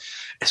and stuff.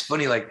 It's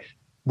funny, like,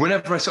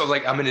 whenever I sort of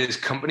like I'm in his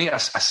company, I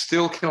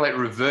still kind of like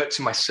revert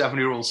to my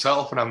 7-year-old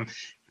self, and I'm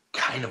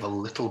kind of a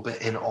little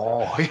bit in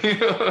awe.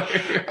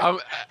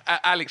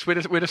 Alex, we're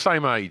the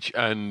same age,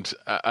 and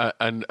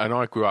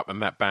I grew up in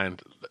that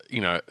band, you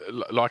know,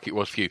 like it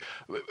was for you.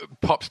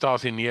 Pop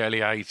stars in the early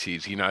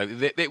 80s, you know,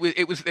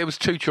 there was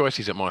 2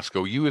 choices at my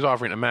school. You was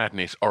either into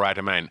Madness or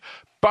Adamant.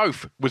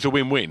 Both was a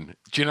win-win.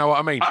 Do you know what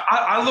I mean?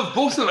 I love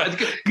both of them.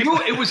 You know,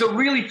 it was a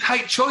really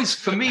tight choice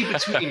for me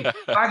between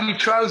Baggy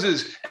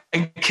Trousers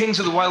and Kings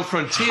of the Wild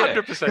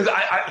Frontier. 100%.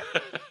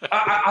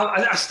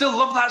 I still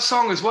love that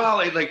song as well.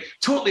 Like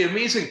totally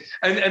amazing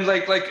and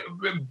like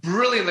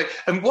brilliant. Like,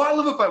 and what I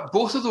love about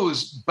both of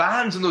those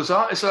bands and those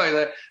artists are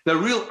like they're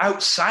real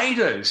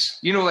outsiders.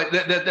 You know, like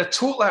they're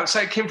total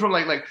outside. Came from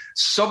like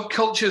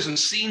subcultures and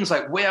scenes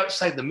like way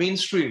outside the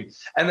mainstream,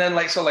 and then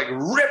like sort of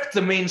like ripped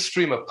the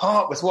mainstream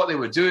apart with what they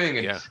were doing.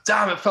 And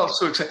damn, it felt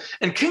so exciting.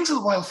 And Kings of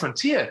the Wild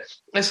Frontier,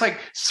 it's like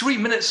 3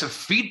 minutes of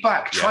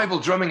feedback, tribal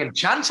drumming and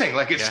chanting.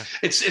 Like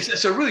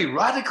it's a really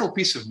radical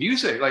piece of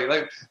music.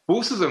 Like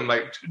both of them,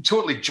 like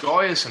totally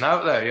joyous and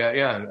out there.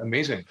 Yeah,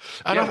 amazing.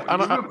 And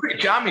we were pretty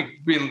jamming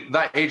being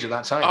that age at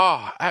that time.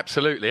 Oh,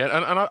 absolutely. And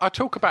I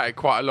talk about it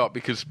quite a lot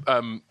because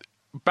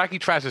Baggy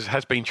Trousers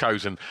has been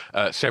chosen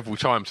several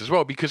times as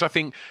well, because I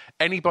think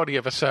anybody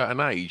of a certain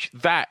age,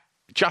 that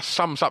just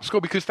sums up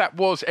school, because that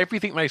was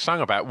everything they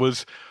sang about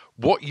was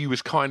what you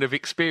was kind of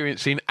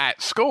experiencing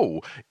at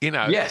school,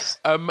 Yes.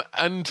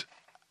 And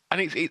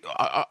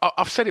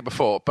I've said it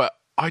before, but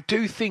I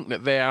do think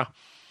that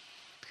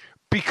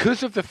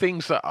because of the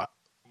things that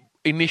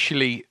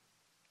initially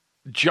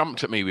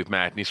jumped at me with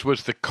Madness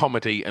was the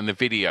comedy and the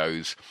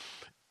videos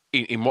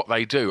in what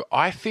they do.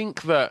 I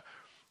think that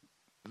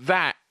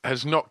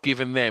has not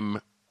given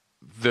them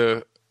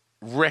the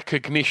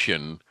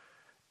recognition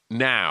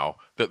now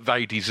that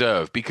they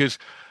deserve, because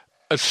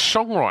as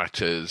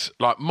songwriters,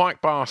 like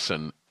Mike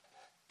Barson,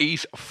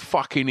 he's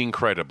fucking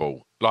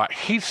incredible. Like,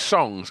 his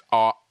songs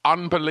are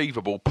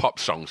unbelievable pop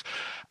songs.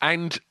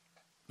 And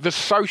the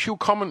social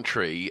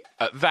commentary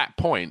at that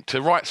point,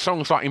 to write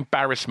songs like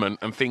Embarrassment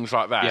and things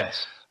like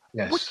that,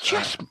 yes. was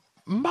just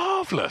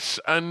marvellous.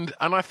 And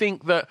I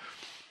think that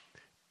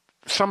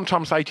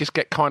sometimes they just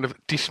get kind of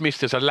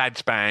dismissed as a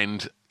lads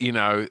band,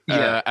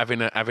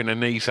 having a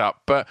knees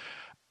up. But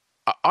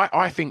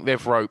I think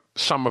they've wrote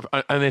some of,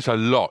 and there's a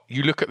lot.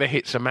 You look at the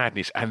hits of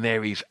Madness, and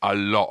there is a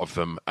lot of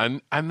them,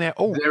 and they're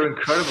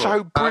incredible,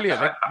 so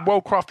brilliant. They're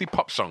well-crafted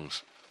pop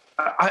songs.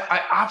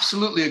 I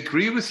absolutely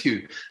agree with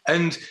you.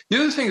 And the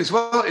other thing as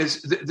well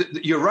is that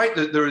you're right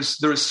that there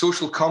is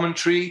social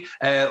commentary,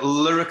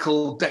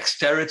 lyrical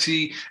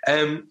dexterity,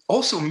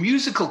 also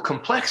musical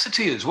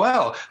complexity as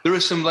well. There are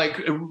some like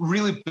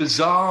really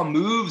bizarre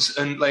moves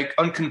and like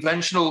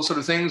unconventional sort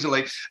of things, and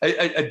like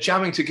a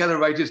jamming together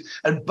of ideas.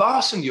 And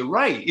Barson, you're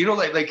right.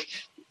 Like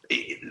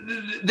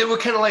they were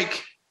kind of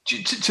like,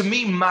 to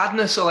me,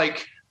 Madness are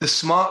like the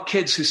smart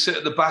kids who sit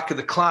at the back of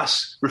the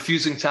class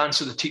refusing to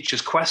answer the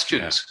teacher's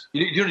questions.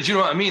 Yeah. Do you know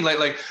what I mean?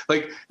 Like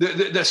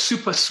they're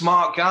super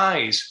smart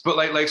guys, but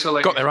like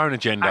got their own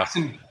agenda,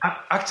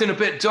 acting a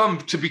bit dumb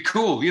to be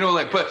cool.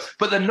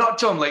 But they're not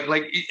dumb.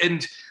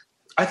 And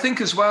I think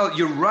as well,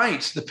 you're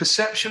right. The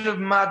perception of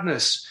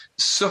Madness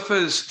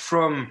suffers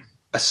from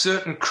a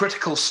certain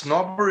critical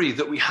snobbery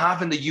that we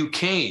have in the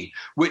UK,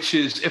 which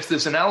is if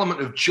there's an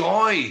element of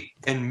joy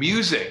in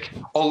music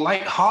or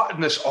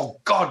lightheartedness, or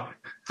God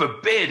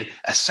forbid,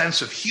 a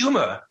sense of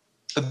humor,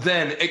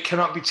 then it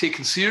cannot be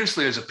taken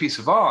seriously as a piece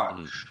of art,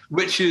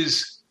 which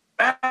is,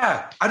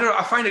 I don't know,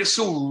 I find it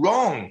so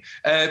wrong,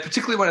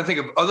 particularly when I think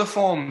of other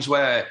forms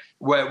where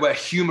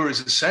humor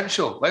is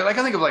essential. Like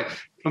I think of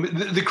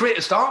the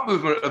greatest art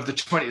movement of the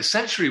 20th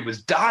century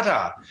was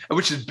Dada,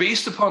 which is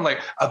based upon like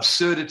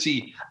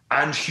absurdity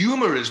and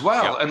humor as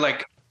well, and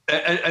like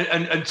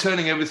and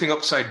turning everything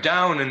upside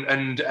down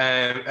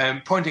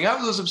and pointing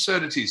out those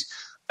absurdities.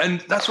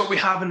 And that's what we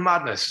have in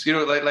Madness, there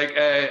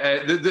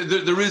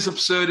is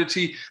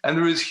absurdity and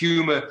there is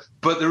humor,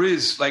 but there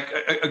is like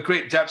a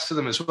great depth to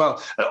them as well.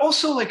 And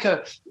also like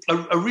a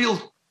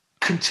real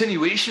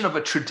continuation of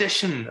a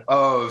tradition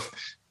of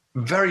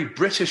very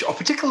British, or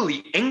particularly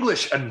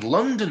English and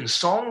London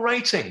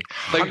songwriting,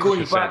 like 100%.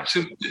 Going back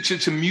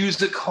to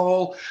music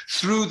hall,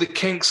 through the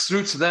Kinks,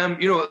 through to them,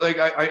 Ian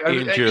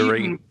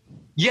Dury.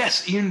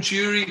 Yes, Ian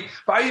Dury.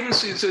 But I even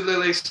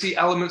see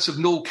elements of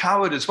Noel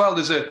Coward as well.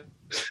 There's a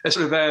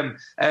sort of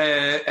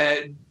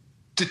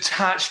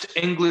detached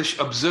English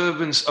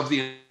observance of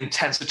the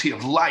intensity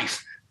of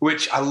life,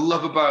 which I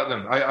love about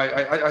them.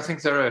 I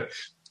think they're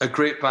a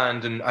great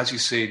band, and as you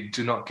say,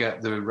 do not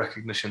get the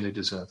recognition they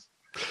deserve.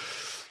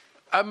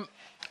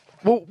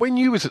 Well, when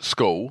you was at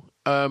school,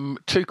 2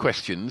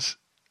 questions.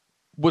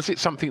 Was it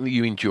something that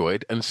you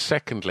enjoyed? And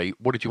secondly,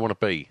 what did you want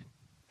to be?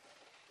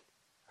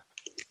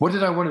 What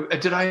did I want to...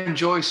 Did I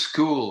enjoy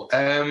school?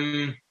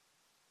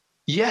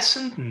 Yes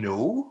and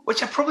no,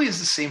 which probably is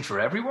the same for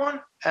everyone.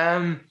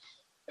 What's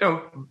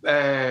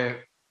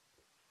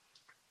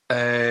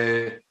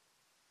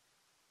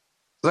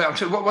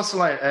the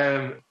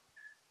line?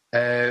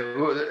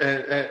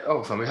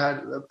 What fun we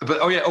had!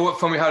 What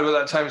fun we had at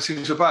that time. It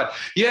seems so bad.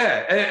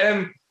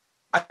 Yeah,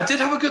 I did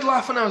have a good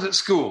laugh when I was at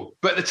school,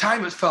 but at the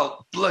time it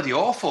felt bloody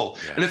awful,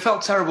 and it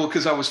felt terrible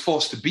because I was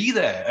forced to be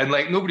there, and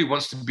like nobody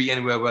wants to be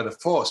anywhere where they're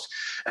forced.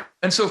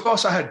 And so, of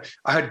course, I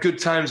had good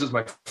times with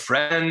my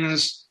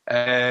friends.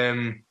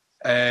 I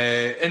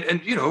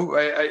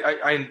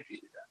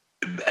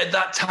at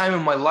that time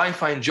in my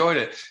life, I enjoyed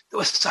it. There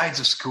were sides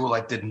of school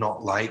I did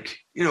not like.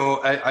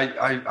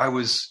 I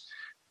was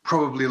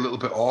probably a little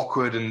bit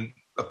awkward and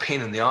a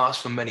pain in the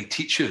arse for many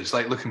teachers,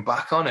 like looking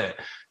back on it.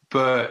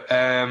 But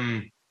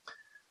there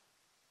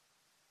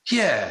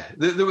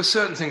were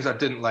certain things I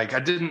didn't like. I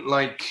didn't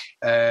like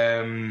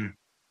the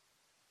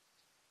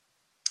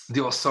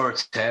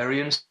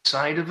authoritarian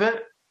side of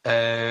it.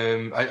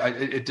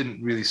 It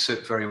didn't really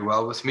sit very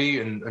well with me,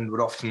 and would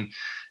often.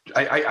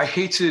 I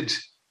hated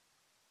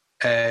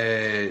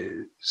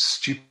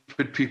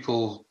stupid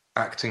people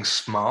acting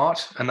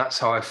smart, and that's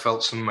how I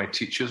felt some of my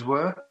teachers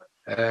were,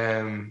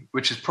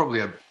 which is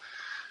probably a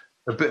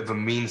bit of a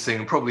mean thing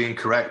and probably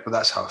incorrect, but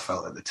that's how I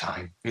felt at the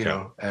time, you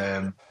know.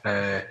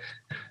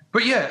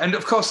 But yeah, and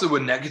of course there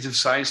were negative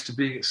sides to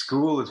being at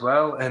school as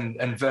well,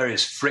 and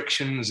various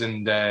frictions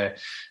and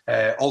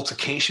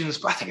altercations.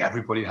 But I think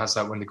everybody has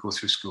that when they go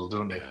through school,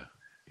 don't they?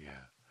 Yeah.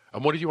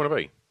 And what did you want to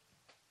be?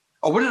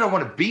 Oh, what did I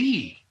want to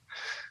be?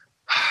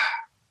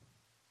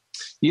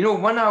 You know,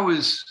 when I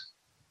was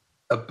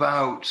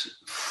about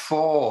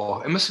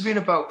 4, it must have been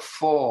about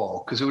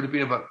 4, because it would have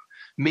been about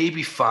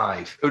maybe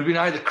 5. It would have been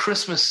either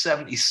Christmas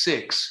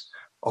 76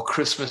 or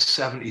Christmas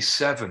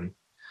 77.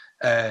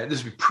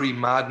 This would be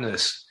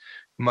pre-madness.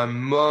 My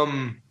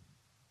mum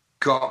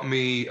got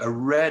me a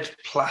red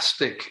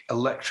plastic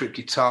electric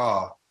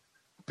guitar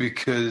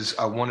because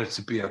I wanted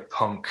to be a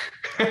punk.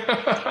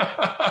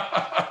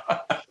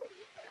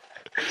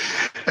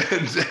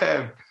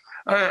 And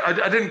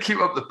I didn't keep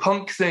up the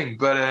punk thing,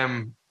 but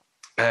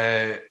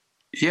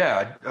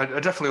yeah, I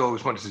definitely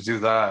always wanted to do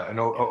that, and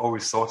I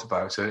always thought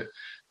about it.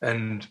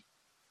 And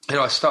you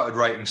know, I started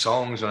writing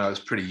songs when I was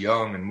pretty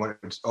young, and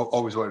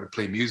always wanted to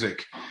play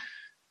music.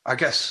 I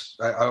guess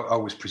I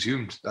always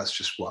presumed that's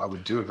just what I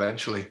would do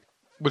eventually.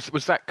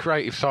 Was that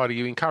creative side of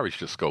you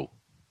encouraged at school?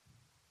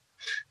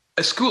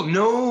 At school,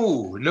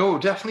 no,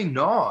 definitely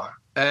not.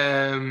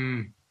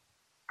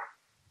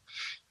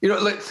 You know,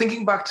 like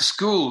thinking back to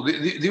school,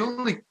 the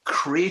only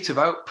creative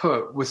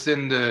output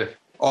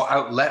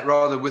outlet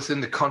rather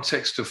within the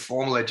context of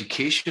formal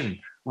education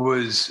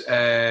was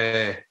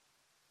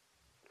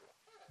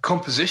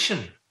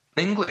composition,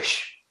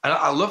 English. And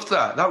I loved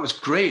that. That was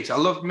great. I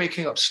loved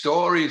making up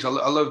stories. I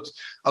loved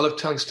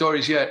telling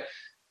stories. Yeah,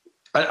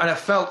 and I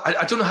felt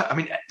I don't know how. I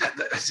mean,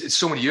 it's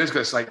so many years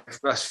ago. It's like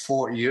that's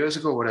 40 years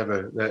ago,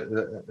 whatever.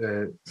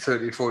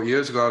 30, 40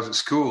 years ago, I was at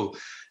school,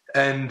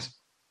 and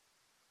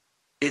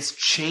it's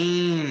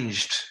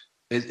changed.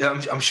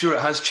 I'm sure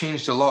it has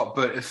changed a lot,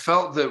 but it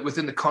felt that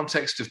within the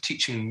context of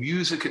teaching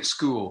music at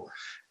school,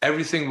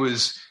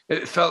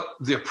 it felt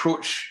the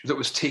approach that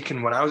was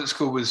taken when I was at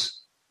school was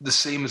the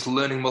same as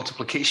learning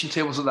multiplication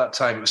tables at that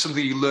time. It was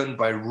something you learned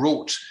by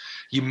rote.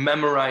 You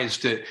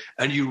memorized it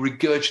and you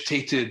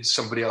regurgitated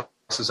somebody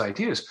else's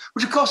ideas,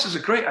 which of course is a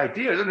great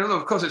idea.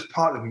 Of course, it's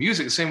part of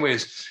music. The same way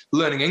as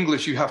learning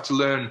English, you have to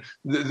learn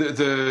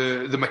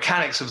the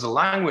mechanics of the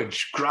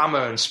language,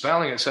 grammar and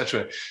spelling,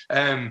 etc.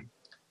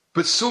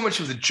 But so much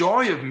of the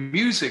joy of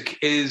music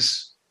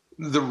is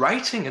the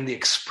writing and the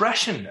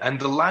expression and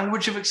the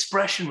language of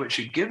expression which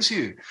it gives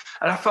you.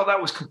 And I felt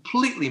that was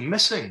completely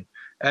missing.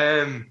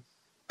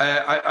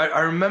 I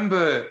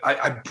remember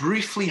I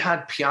briefly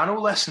had piano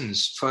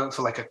lessons for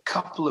like a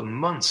couple of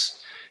months.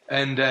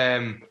 And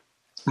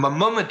my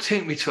mum had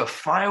taken me to a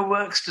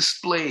fireworks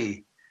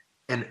display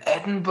in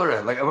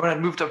Edinburgh. Like when I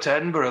moved up to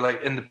Edinburgh,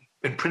 like in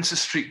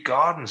Princess Street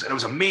Gardens. And it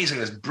was amazing,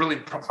 this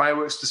brilliant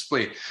fireworks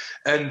display.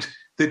 And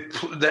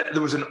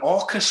there was an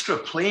orchestra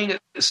playing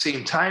at the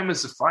same time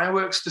as the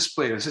fireworks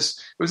display. It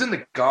was in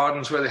the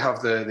gardens where they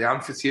have the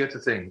amphitheater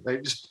thing.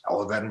 Like just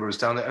all of Edinburgh was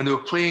down there. And they were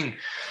playing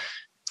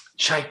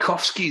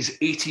Tchaikovsky's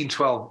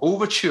 1812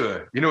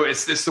 Overture. You know,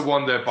 it's the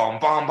one that bom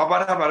bom ba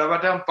ba da ba da ba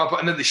da ba,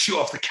 and then they shoot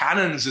off the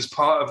cannons as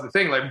part of the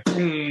thing, like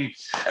boom.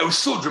 It was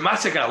so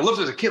dramatic, and I loved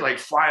it as a kid, like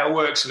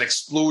fireworks and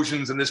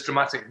explosions and this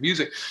dramatic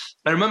music.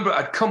 I remember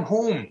I'd come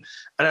home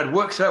and I'd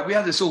worked it out. We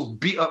had this old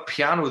beat up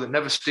piano that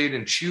never stayed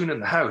in tune in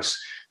the house.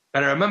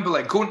 And I remember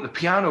like going to the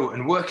piano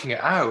and working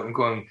it out and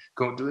going.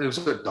 It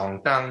was like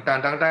dong dang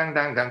dang dang dang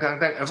dang dang dang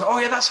dang. I was like, oh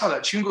yeah, that's how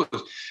that tune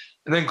goes.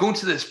 And then going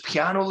to this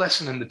piano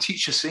lesson and the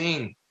teacher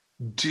saying,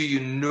 do you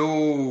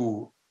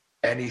know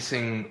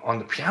anything on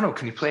the piano?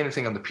 Can you play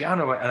anything on the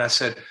piano? And I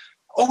said,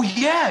 oh,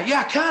 yeah,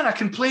 I can. I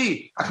can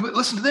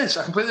listen to this.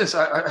 I can play this.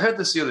 I heard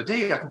this the other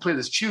day. I can play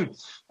this tune.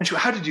 And she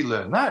went, how did you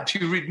learn that? Do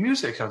you read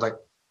music? And I was like,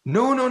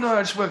 no,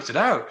 I just worked it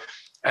out.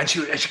 And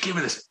she gave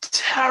me this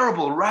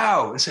terrible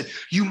row and said,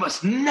 you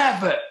must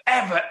never,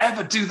 ever,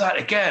 ever do that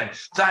again.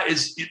 That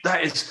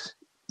is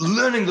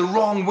learning the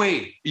wrong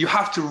way. You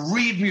have to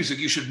read music.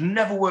 You should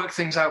never work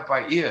things out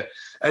by ear.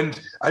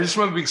 And I just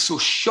remember being so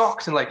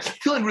shocked and like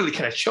feeling really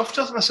kind of chuffed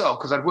with myself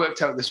because I'd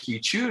worked out this new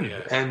tune.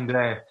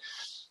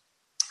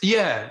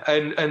 Yeah.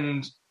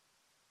 And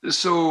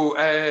so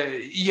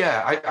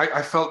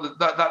I felt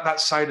that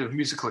side of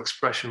musical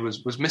expression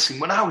was missing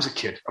when I was a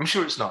kid. I'm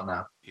sure it's not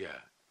now.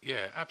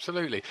 Yeah,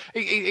 absolutely.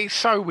 It's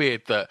so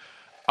weird that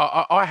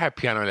I had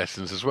piano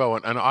lessons as well,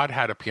 and I'd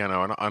had a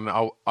piano,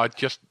 and I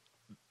just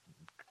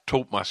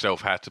taught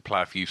myself how to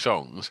play a few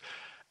songs,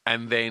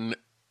 and then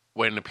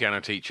when the piano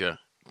teacher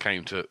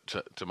came to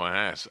my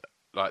house,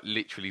 like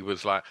literally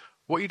was like,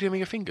 what are you doing with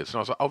your fingers? And I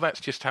was like, oh, that's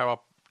just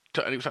how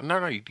and it was like,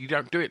 no, you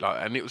don't do it like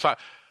that. And it was like,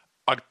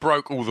 I'd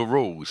broke all the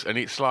rules, and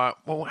it's like,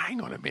 well,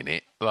 hang on a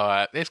minute,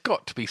 like there's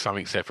got to be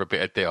something said for a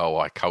bit of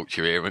DIY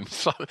culture here, and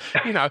so,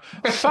 you know,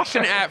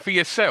 sussing it out for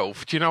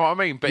yourself. Do you know what I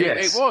mean? But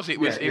yes.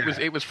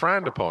 it was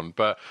frowned upon,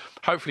 but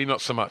hopefully not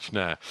so much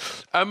now.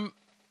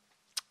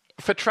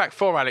 For track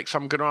 4, Alex,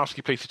 I'm going to ask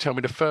you please to tell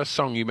me the first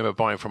song you remember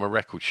buying from a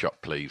record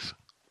shop, please.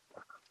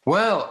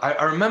 Well,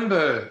 I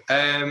remember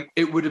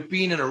it would have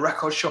been in a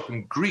record shop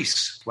in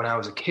Greece when I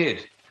was a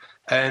kid.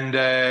 And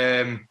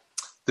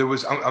there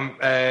was,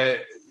 because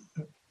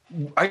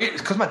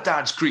my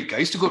dad's Greek, I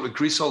used to go to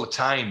Greece all the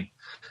time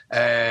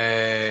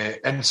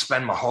and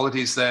spend my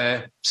holidays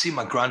there, see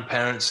my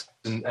grandparents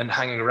and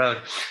hanging around.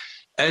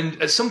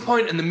 And at some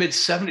point in the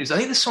mid-'70s, I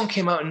think the song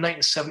came out in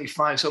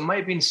 1975, so it might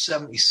have been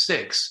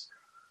 76.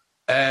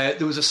 There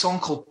was a song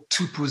called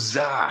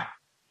Tupuza,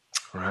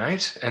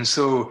 right? And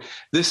so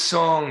this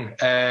song,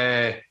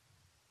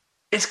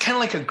 it's kind of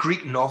like a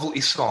Greek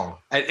novelty song.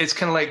 It's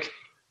kind of like,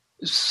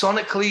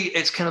 sonically,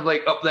 it's kind of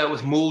like up there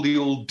with Moldy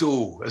Old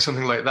Dough or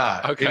something like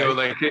that. Okay. You know,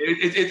 like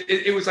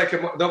it was like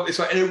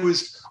and it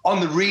was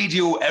on the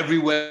radio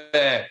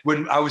everywhere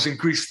when I was in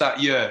Greece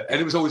that year, and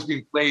it was always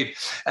being played.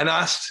 And I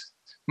asked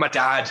my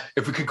dad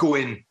if we could go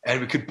in and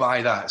we could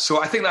buy that.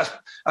 So I think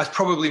that's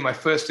probably my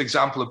first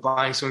example of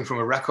buying something from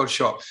a record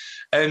shop.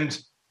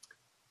 And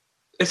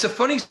it's a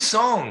funny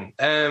song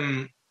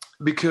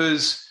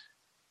because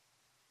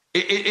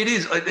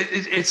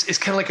it's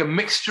kind of like a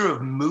mixture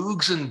of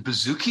moogs and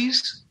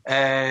bouzoukis,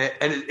 and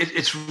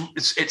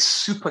it's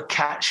super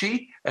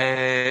catchy.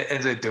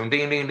 It's a ding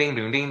ding ding ding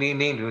ding ding ding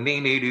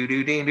ding ding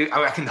ding ding ding.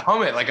 I can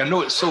hum it, like I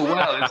know it so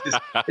well.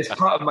 It's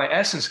part of my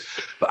essence.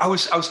 But I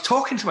was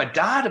talking to my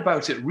dad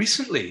about it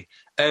recently,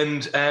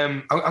 and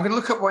I'm going to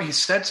look up what he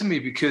said to me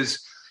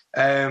because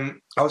I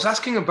was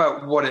asking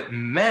about what it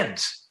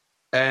meant,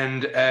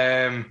 and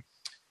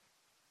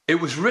it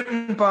was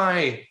written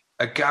by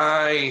a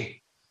guy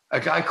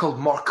called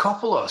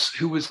Markopoulos,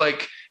 who was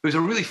a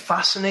really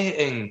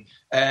fascinating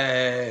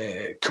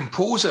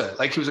composer.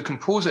 Like, he was a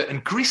composer.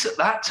 And Greece at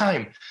that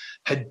time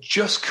had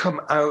just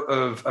come out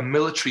of a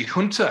military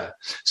junta.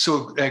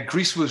 So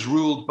Greece was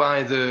ruled by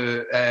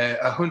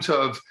a junta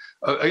of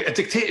a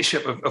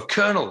dictatorship of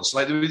colonels.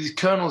 Like, there were these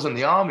colonels in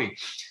the army.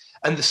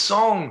 And the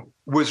song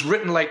was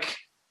written like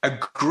a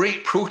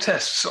great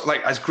protest,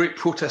 like as great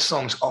protest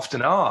songs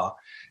often are,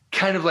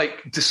 kind of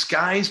like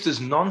disguised as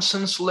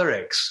nonsense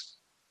lyrics,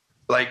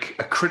 like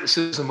a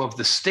criticism of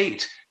the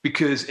state,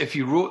 because if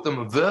you wrote them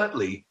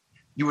overtly,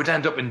 you would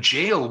end up in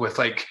jail with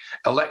like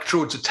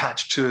electrodes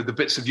attached to the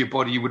bits of your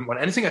body you wouldn't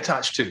want anything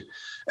attached to.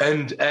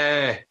 And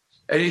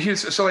he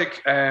was, so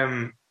like,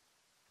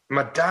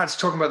 my dad's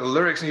talking about the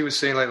lyrics, and he was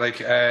saying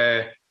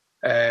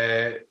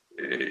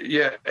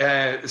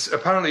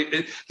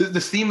apparently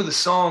the theme of the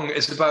song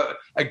is about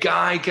a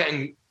guy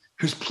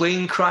whose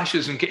plane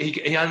crashes and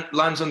he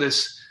lands on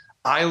this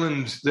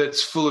island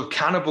that's full of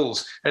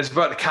cannibals, and it's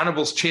about the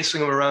cannibals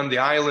chasing him around the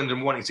island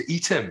and wanting to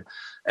eat him.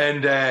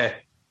 And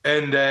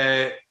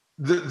the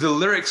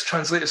lyrics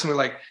translate to something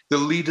like, the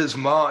leaders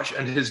march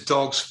and his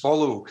dogs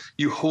follow.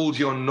 You hold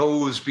your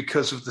nose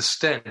because of the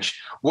stench.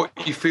 What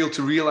you fail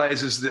to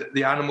realize is that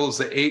the animals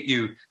that ate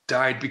you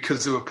died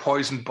because they were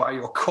poisoned by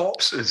your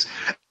corpses.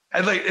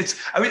 And like, this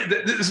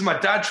is my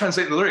dad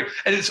translating the lyric,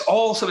 and it's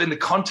all sort of in the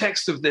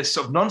context of this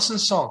sort of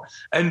nonsense song.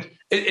 And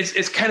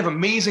it's kind of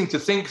amazing to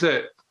think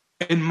that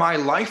in my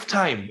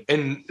lifetime,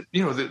 in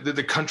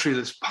the country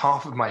that's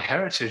half of my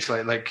heritage,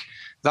 like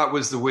that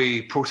was the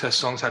way protest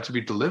songs had to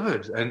be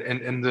delivered, and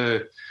in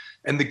the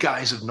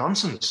guise of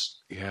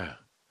nonsense. Yeah,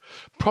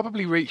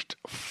 probably reached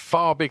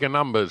far bigger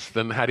numbers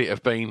than had it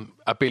have been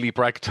a Billy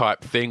Bragg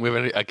type thing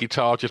with a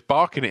guitar just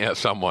barking it at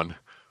someone.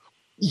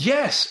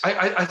 Yes,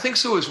 I think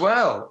so as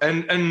well,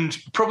 and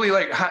probably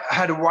like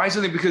had a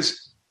wiser thing,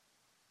 because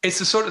it's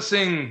the sort of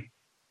thing.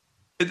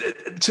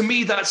 To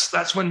me,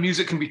 that's when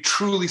music can be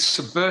truly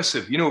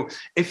subversive. You know,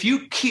 if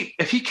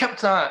he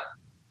kept that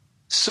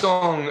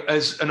song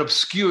as an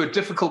obscure,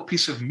 difficult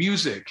piece of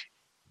music,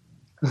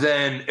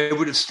 then it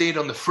would have stayed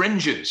on the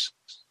fringes.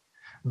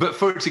 But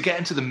for it to get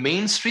into the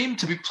mainstream,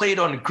 to be played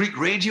on Greek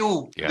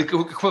radio, the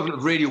equivalent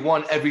of Radio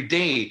 1 every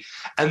day,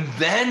 and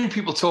then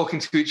people talking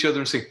to each other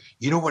and saying,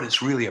 you know what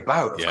it's really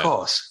about, of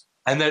course.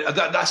 And then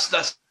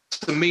that's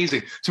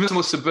amazing. To me, it's the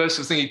most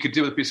subversive thing you could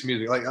do with a piece of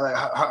music. Like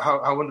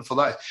how wonderful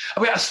that is.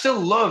 I mean, I still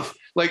love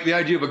like the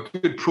idea of a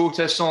good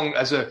protest song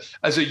as a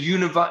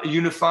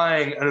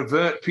unifying and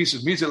overt piece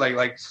of music.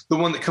 Like the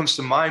one that comes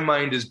to my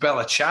mind is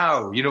Bella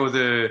Ciao. You know,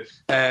 the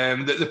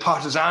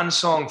partisan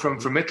song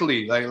from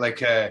Italy.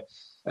 What?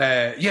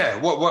 And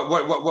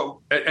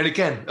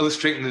again,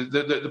 illustrating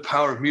the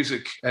power of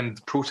music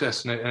and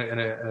protest in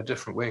a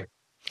different way.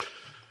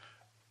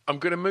 I'm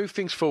going to move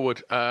things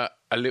forward a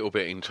little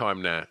bit in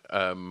time now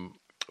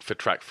for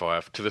track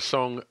 5 to the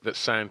song that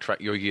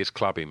soundtrack your year's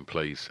clubbing,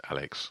 please,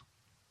 Alex.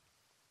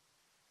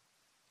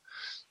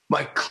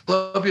 My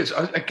club years.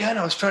 Again,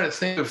 I was trying to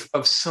think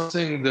of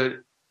something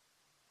that,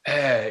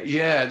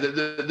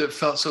 that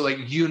felt so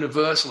like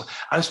universal.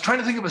 I was trying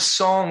to think of a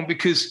song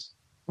because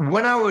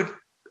when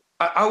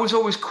I was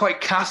always quite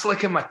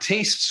Catholic in my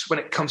tastes when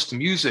it comes to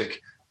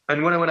music,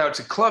 and when I went out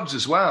to clubs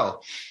as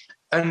well,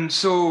 and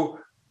so.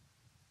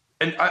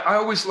 And I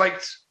always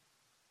liked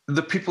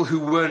the people who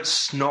weren't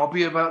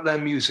snobby about their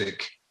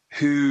music,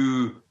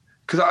 because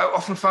I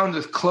often found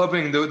with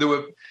clubbing, there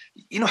were,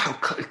 you know how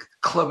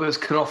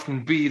clubbers can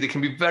often be, they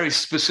can be very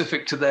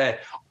specific to their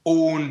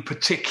own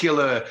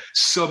particular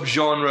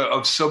subgenre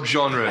of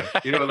subgenre,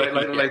 you know,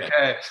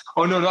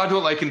 oh no, I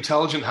don't like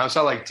intelligent house,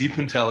 I like deep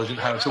intelligent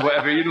house or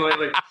whatever, you know,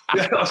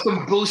 or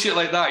some bullshit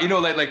like that, you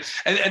know,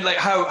 and like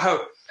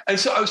how. And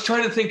so I was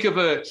trying to think of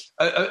a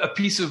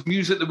piece of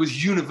music that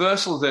was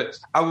universal that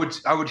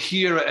I would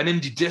hear at an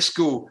indie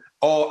disco,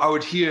 or I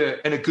would hear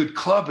in a good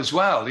club as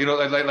well, you know,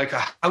 like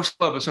a house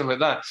club or something like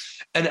that.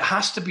 And it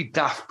has to be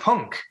Daft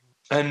Punk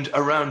and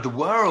Around the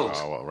World.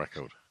 Oh, what a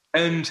record.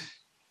 And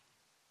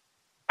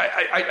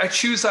I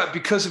choose that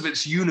because of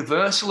its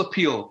universal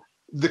appeal.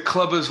 The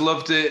clubbers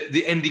loved it.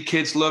 The indie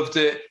kids loved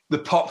it. The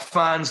pop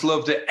fans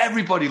loved it.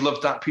 Everybody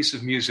loved that piece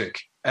of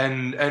music.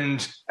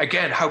 And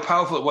again, how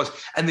powerful it was.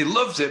 And they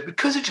loved it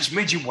because it just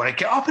made you want to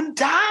get up and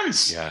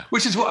dance,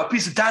 which is what a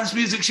piece of dance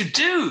music should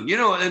do, you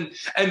know. And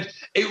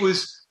it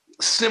was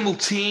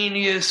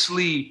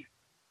simultaneously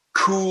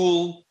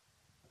cool,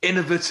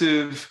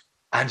 innovative,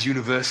 and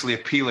universally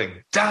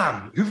appealing.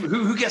 Damn,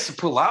 who gets to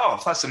pull that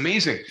off? That's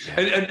amazing. Yeah.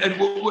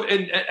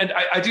 And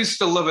I do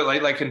still love it.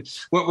 And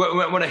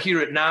when I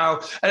hear it now,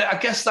 and I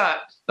guess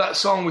that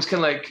song was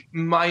kind of like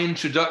my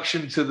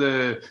introduction to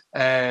the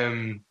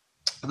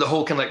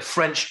whole kind of like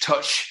French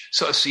touch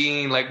sort of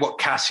scene, like what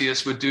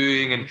Cassius were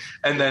doing,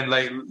 and then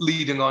like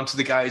leading on to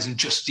the guys in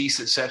Justice,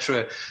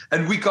 etc.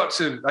 And we got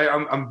to,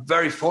 I'm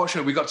very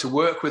fortunate, we got to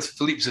work with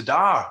Philippe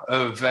Zadar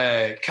of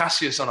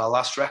Cassius on our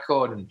last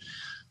record, and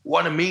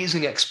what an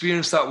amazing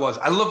experience that was.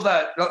 I love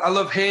that. I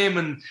love him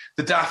and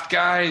the Daft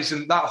guys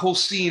and that whole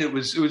scene. It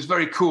was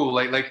very cool.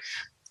 Like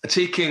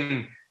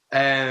taking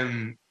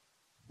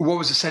what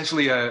was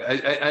essentially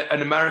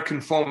an American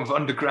form of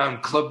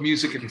underground club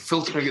music and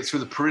filtering it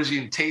through the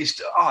Parisian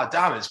taste. Oh,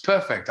 damn, it's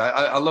perfect.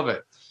 I love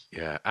it.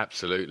 Yeah,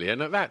 absolutely.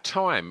 And at that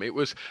time, it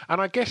was,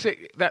 and I guess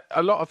that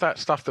a lot of that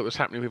stuff that was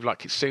happening with like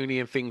Kitsune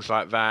and things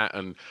like that,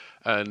 and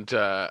Ed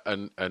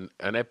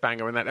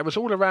Banger and that was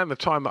all around the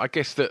time that I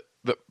guess that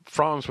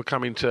France were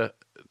coming to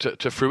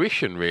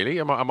fruition. Really,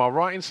 am I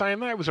right in saying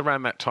that it was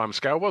around that time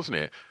scale, wasn't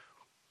it?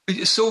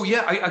 So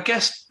yeah, I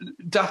guess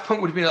Daft Punk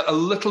would have been a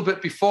little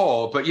bit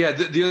before, but yeah,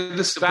 the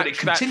other stuff, but it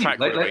continued. That track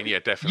would have been, yeah,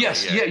 definitely.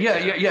 Yes,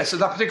 yeah. So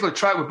that particular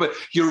track would, but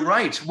you're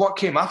right. What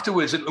came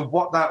afterwards and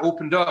what that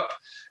opened up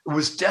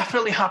was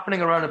definitely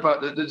happening around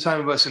about the time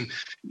of us. And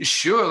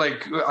sure,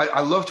 like I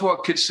loved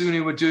what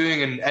Kitsune were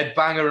doing and Ed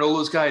Banger and all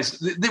those guys.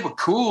 They were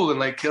cool, and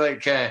like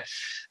there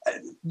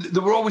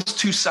were always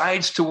two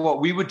sides to what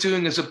we were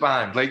doing as a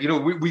band. Like, you know,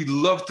 we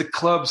loved the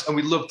clubs and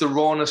we loved the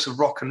rawness of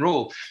rock and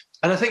roll.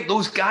 And I think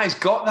those guys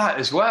got that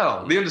as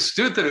well. They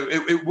understood that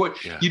it would.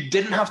 Yeah. You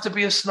didn't have to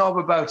be a snob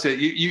about it.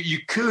 You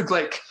could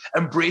like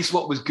embrace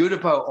what was good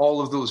about all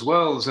of those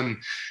worlds. And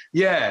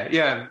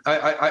yeah,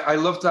 I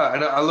loved that,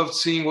 and I loved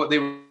seeing what they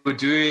were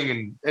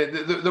doing, and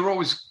there were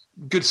always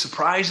good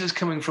surprises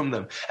coming from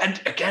them.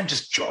 And again,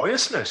 just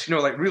joyousness. You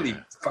know, like really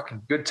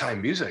fucking good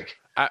time music.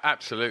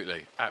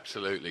 Absolutely.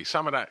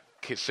 Some of that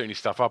Kitsune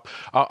stuff up.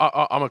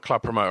 I'm a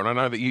club promoter, and I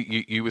know that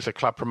you was a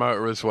club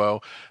promoter as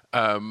well.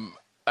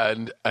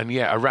 And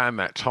yeah, around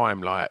that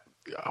time, like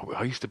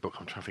I used to book,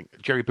 I'm trying to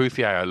think, Jerry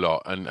Bouthier a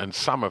lot, and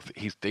some of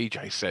his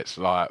DJ sets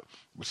like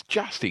was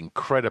just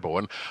incredible.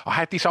 And I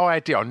had this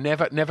idea, I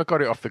never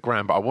got it off the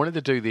ground, but I wanted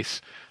to do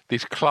this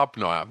club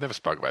night. I've never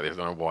spoken about this, I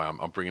don't know why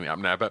I'm bringing it up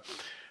now, but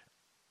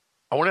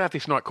I want to have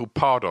this night called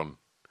Pardon.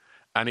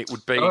 And it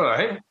would be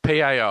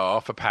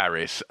PAR for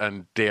Paris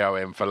and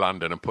DOM for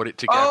London, and put it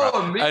together.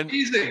 Oh,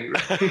 amazing!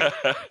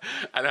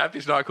 And have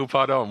this night called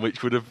Pardon,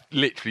 which would have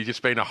literally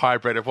just been a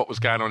hybrid of what was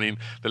going on in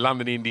the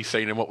London indie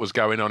scene and what was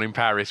going on in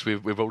Paris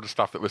with all the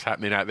stuff that was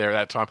happening out there at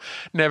that time.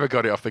 Never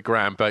got it off the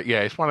ground, but yeah,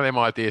 it's one of them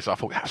ideas. I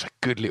thought that was a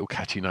good little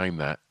catchy name,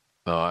 that.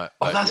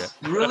 That's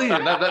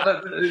brilliant.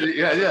 Yeah.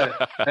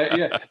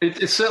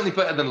 It's certainly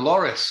better than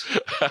Loris.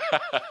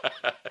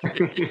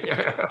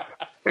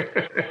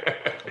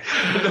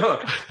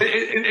 No,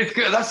 it's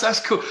good. That's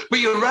cool. But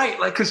you're right,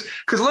 like because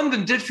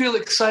London did feel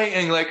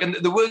exciting, like, and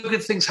there were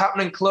good things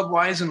happening club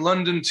wise in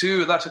London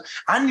too.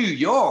 And New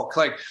York,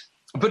 like.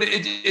 But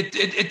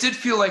it did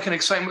feel like an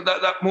excitement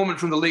that moment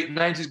from the late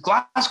 90s.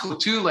 Glasgow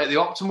too, like the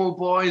Optimal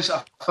Boys,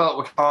 I felt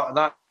were part of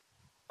that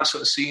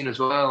sort of scene as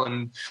well,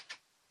 and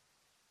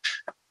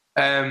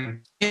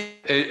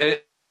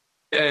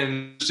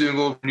doing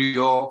over New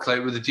York,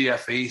 like with the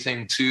DFA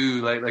thing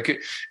too, like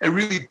it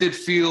really did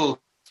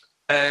feel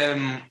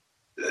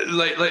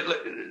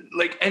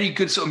like any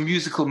good sort of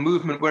musical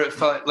movement where it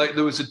felt like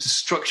there was a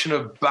destruction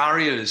of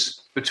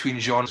barriers between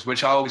genres,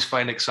 which I always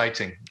find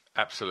exciting.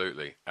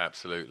 Absolutely.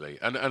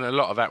 And a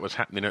lot of that was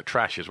happening at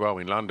Trash as well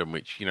in London,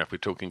 which, you know, if we're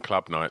talking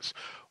club nights,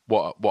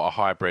 what a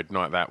hybrid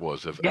night that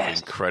was of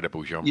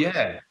incredible genres.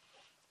 Yeah.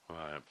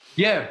 Right.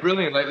 Yeah,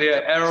 brilliant. Like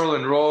Errol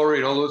and Rory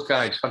and all those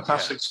guys.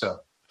 Fantastic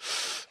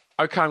stuff.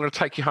 Okay, I'm going to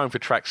take you home for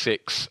track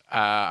 6,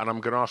 and I'm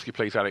going to ask you,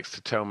 please, Alex,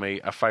 to tell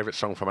me a favourite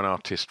song from an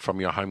artist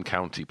from your home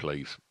county,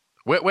 please.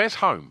 Where's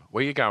home?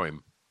 Where are you going?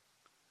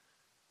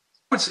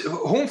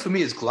 Home for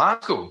me is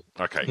Glasgow.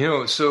 Okay. You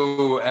know,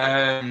 so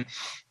I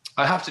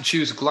have to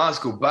choose a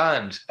Glasgow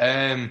band.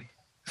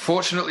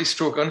 fortunately,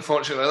 stroke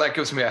unfortunately, that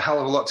gives me a hell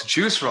of a lot to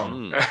choose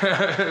from.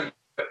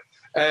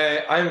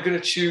 I'm going to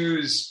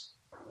choose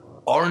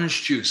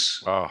Orange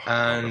Juice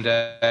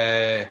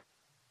and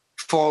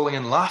Falling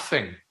and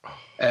Laughing.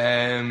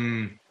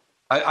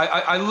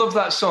 I love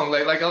that song.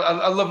 Like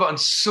I love it on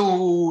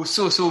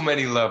so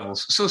many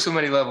levels. So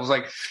many levels.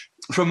 Like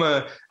from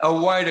a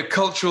wider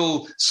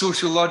cultural,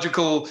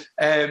 sociological,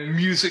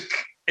 music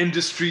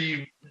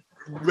industry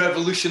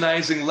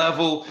revolutionizing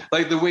level,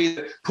 like the way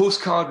that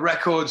Postcard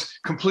Records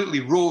completely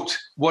wrote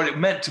what it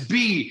meant to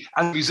be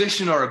as a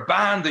musician or a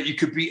band, that you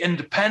could be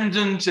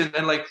independent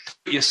and like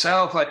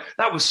yourself. Like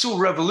that was so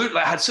revolutionary.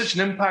 Like, had such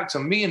an impact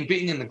on me, and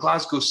being in the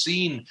Glasgow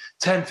scene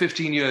 10,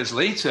 15 years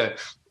later,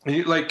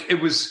 like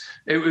it was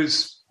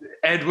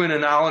Edwin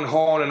and Alan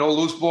Horn and all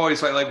those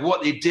boys, like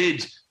what they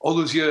did all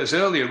those years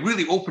earlier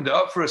really opened it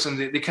up for us, and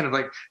they kind of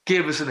like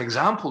gave us an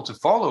example to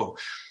follow.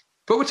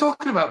 But we're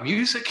talking about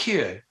music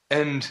here,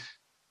 and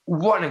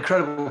what an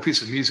incredible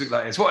piece of music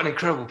that is. What an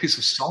incredible piece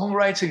of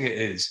songwriting it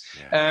is.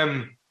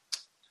 Yeah.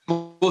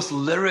 Both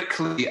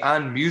lyrically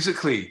and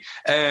musically.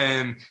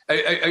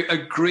 A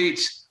great,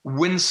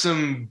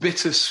 winsome,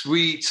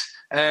 bittersweet,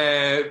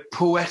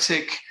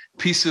 poetic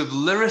piece of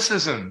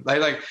lyricism.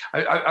 Like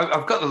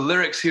I've got the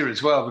lyrics here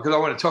as well, because I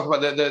want to talk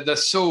about they're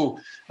so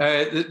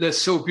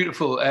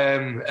beautiful.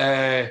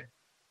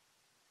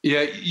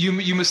 Yeah,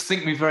 you must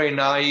think me very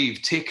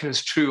naive, taken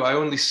as true. I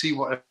only see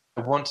what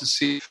I want to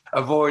see.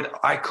 Avoid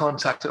eye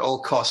contact at all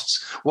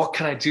costs. What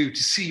can I do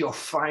to see your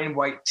fine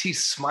white teeth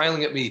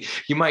smiling at me?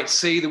 You might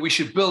say that we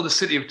should build a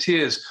city of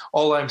tears.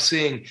 All I'm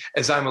saying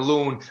is I'm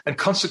alone, and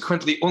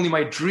consequently only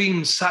my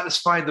dreams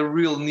satisfy the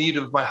real need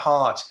of my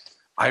heart.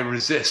 I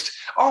resist.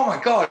 Oh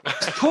my God,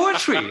 it's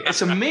poetry.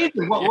 It's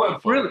amazing. What a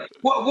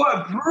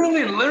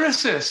brilliant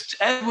lyricist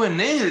Edwin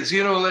is.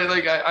 You know,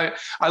 like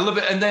I love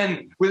it. And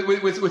then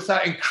with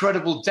that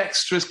incredible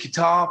dexterous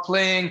guitar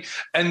playing,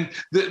 and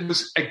that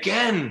was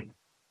again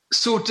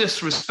so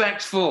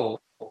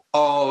disrespectful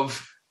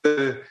of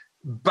the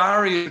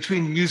barrier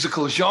between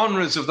musical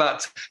genres of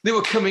that. They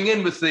were coming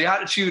in with the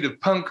attitude of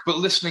punk, but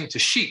listening to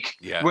Chic.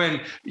 Yeah. When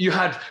you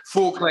had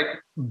folk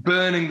like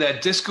burning their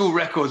disco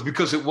records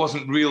because it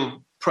wasn't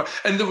real.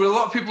 And there were a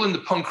lot of people in the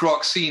punk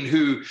rock scene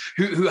who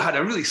had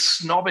a really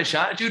snobbish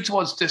attitude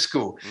towards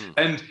disco,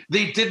 and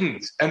they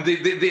didn't, and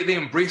they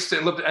embraced it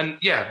and loved it. And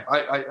yeah,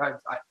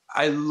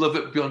 I love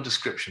it beyond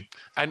description.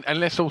 And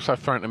let's also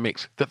throw in the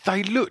mix that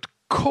they looked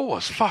cool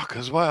as fuck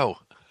as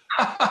well.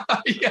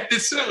 Yeah, they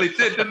certainly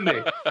did, didn't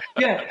they?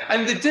 Yeah,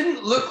 and they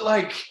didn't look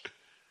like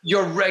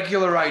your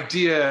regular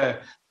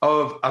idea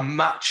of a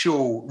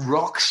macho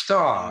rock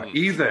star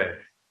either.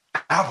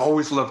 I've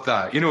always loved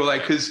that, you know,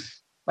 like, because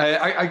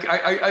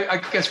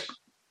I guess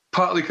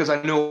partly because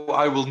I know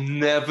I will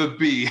never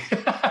be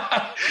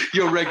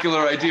your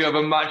regular idea of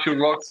a macho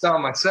rock star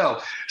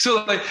myself.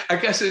 So, like, I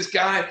guess it's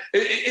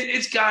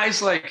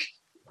guys like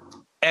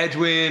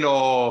Edwin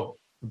or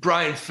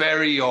Brian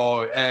Ferry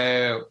or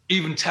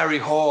even Terry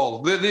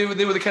Hall. They were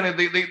the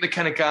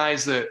kind of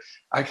guys that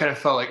I kind of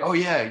felt like, oh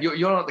yeah,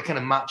 you're not the kind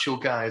of macho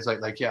guys.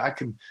 Like yeah, I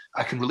can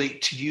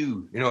relate to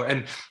you, you know.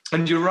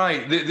 And you're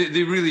right,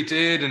 they really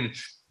did, and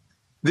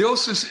they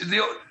also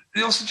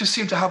just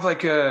seem to have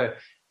like a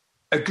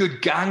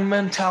good gang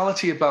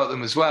mentality about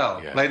them as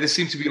well. Yeah. Like they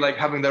seem to be like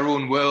having their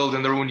own world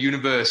and their own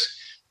universe,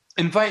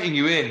 inviting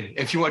you in.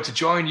 If you wanted to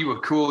join, you were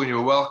cool and you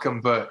were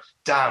welcome, but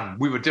damn,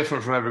 we were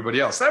different from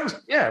everybody else. It was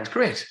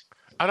great.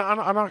 And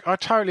I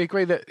totally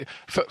agree that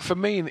for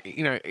me,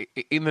 you know,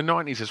 in the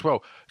 90s as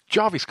well,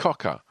 Jarvis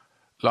Cocker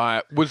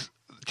was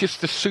just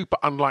the super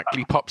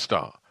unlikely pop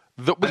star.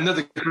 That was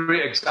another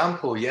great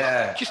example,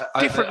 yeah. Just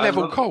different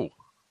level cool.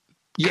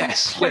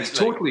 Yes,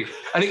 totally.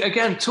 And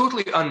again,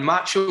 totally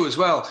unmacho as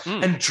well.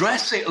 And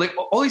dressing, like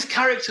all these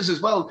characters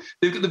as well,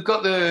 they've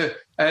got the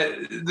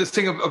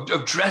thing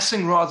of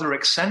dressing rather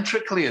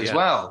eccentrically as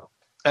well.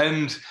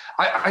 And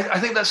I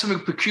think that's something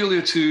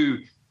peculiar to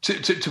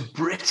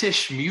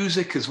British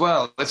music as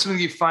well. That's something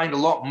you find a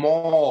lot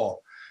more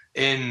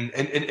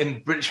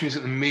in British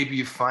music than maybe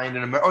you find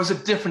in America. Or it's a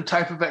different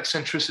type of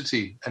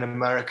eccentricity in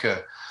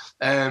America.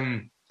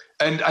 And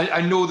I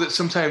know that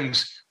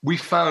sometimes we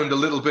found a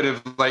little bit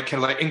of kind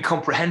of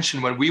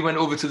incomprehension when we went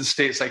over to the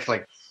States.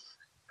 I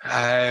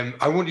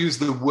won't use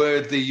the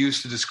word they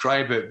used to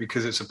describe it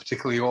because it's a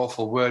particularly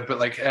awful word, but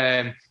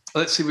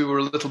let's say we were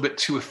a little bit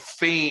too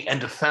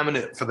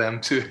effeminate for them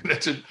to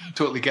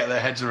totally get their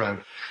heads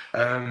around.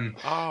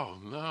 Oh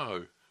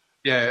no!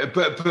 Yeah,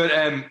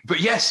 but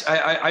yes,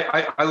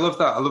 I love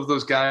that. I love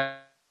those guys,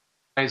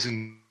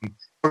 and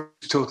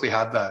totally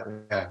had that.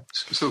 Yeah,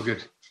 so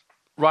good.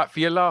 Right, for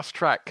your last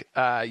track,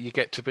 you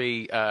get to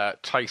be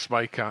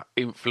tastemaker,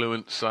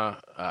 influencer,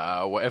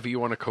 whatever you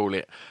want to call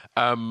it.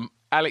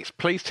 Alex,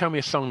 please tell me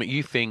a song that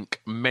you think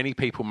many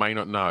people may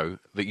not know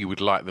that you would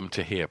like them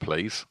to hear,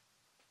 please.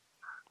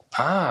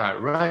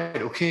 Right,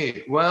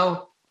 okay.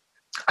 Well,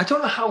 I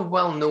don't know how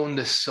well known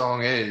this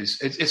song is.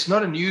 It's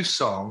not a new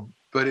song,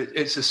 but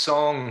it's a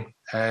song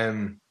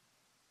that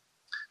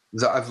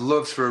I've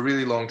loved for a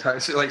really long time.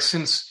 So,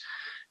 since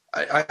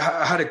I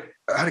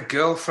had a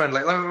girlfriend,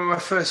 like my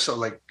first sort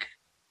of like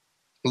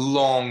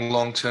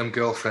long-term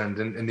girlfriend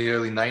in the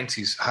early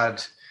 90s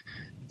had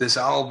this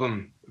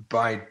album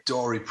by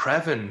Dory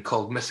Previn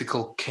called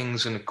Mythical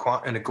Kings and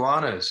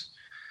Iguanas.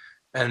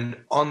 And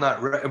on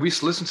that, we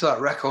used to listen to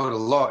that record a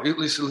lot. We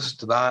used to listen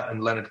to that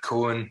and Leonard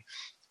Cohen.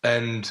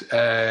 And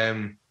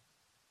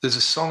there's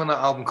a song on that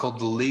album called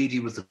The Lady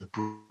with the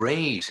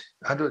Braid.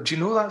 Do you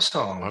know that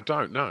song? I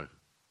don't know.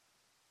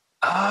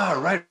 Ah,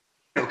 right.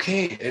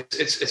 Okay.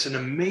 It's an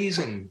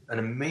amazing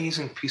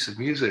piece of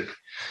music.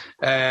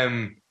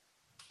 So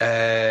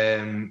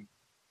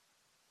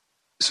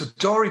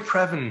Dory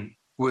Previn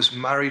was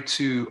married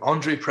to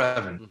Andre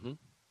Previn, mm-hmm.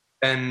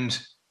 and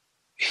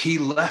he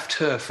left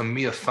her for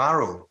Mia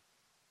Farrow.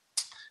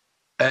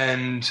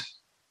 And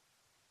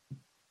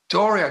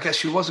Dory, I guess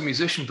she was a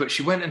musician, but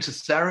she went into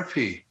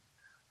therapy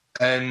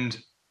and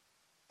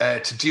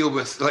to deal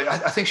with, like,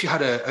 I think she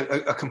had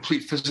a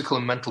complete physical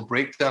and mental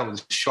breakdown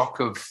with the shock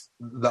of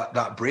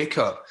that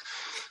breakup.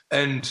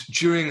 And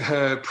during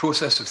her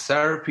process of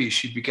therapy,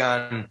 she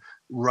began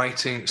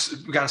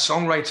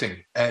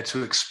songwriting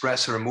to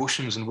express her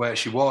emotions and where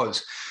she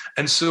was.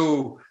 And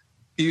so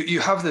you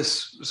have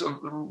this sort of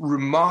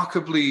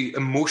remarkably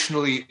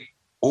emotionally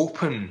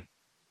open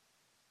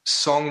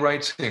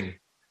songwriting,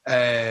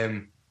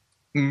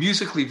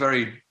 musically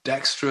very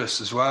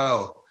dexterous as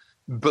well,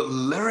 but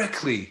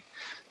lyrically,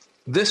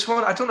 this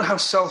one, I don't know how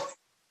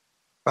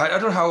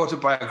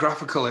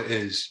autobiographical it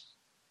is.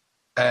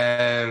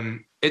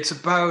 It's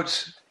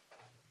about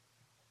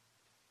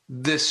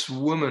this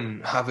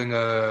woman having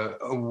a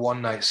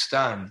one-night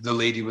stand, the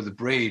lady with the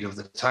braid of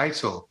the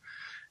title.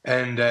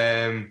 And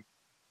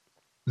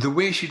the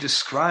way she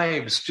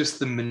describes just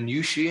the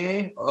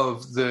minutiae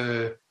of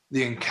the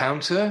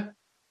encounter,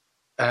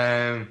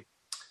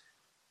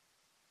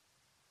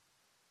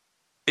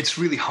 it's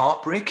really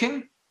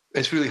heartbreaking.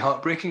 It's really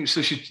heartbreaking.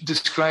 So she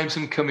describes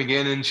him coming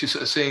in and she's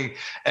sort of saying,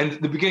 and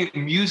the beginning,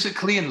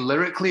 musically and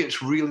lyrically,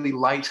 it's really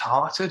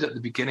light-hearted at the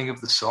beginning of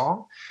the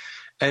song.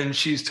 And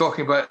she's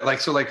talking about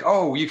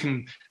oh, you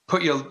can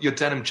put your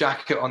denim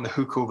jacket on the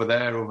hook over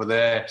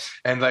there.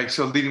 And like,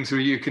 so leading through,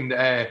 you can,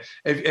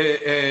 if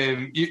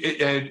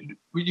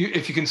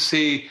you can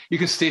stay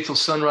till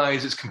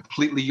sunrise, it's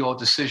completely your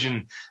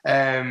decision.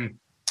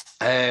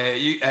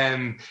 You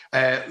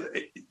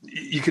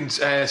can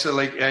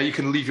you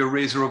can leave your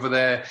razor over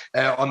there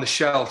on the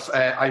shelf.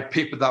 I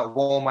papered that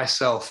wall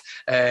myself.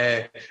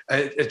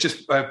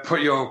 Just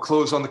put your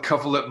clothes on the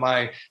coverlet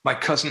my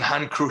cousin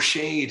hand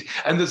crocheted.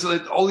 And there's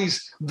all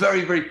these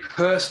very, very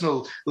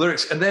personal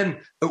lyrics. And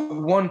then at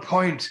one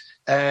point,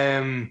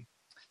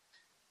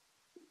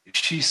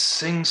 she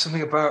sings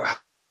something about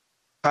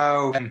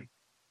how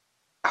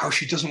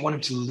she doesn't want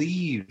him to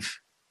leave.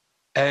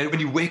 When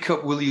you wake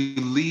up, will you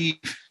leave?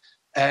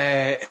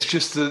 It's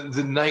just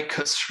the night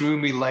cuts through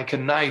me like a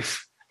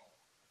knife.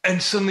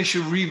 And suddenly she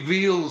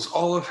reveals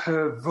all of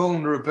her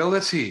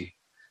vulnerability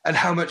and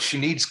how much she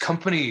needs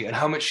company and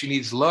how much she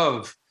needs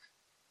love.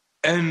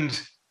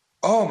 And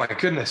oh my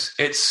goodness,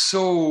 it's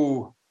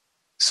so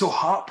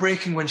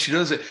heartbreaking when she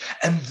does it.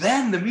 And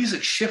then the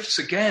music shifts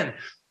again.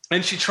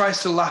 And she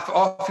tries to laugh it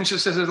off, and she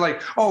says,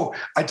 like, oh,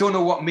 I don't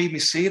know what made me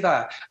say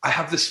that. I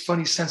have this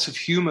funny sense of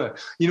humor.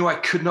 I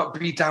could not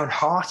be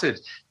downhearted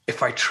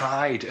if I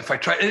tried.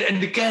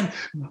 And again,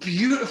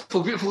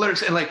 beautiful, beautiful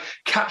lyrics, and like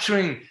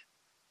capturing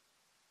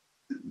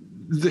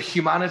the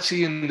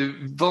humanity and the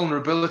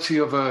vulnerability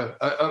of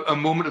a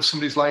moment of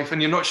somebody's life.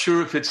 And you're not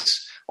sure if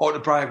it's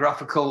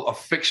autobiographical or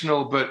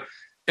fictional, but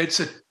it's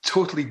a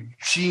totally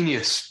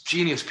genius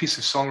piece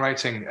of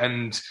songwriting.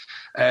 And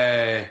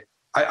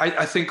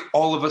I think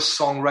all of us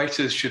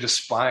songwriters should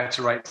aspire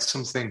to write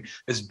something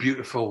as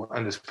beautiful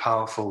and as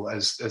powerful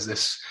as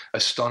this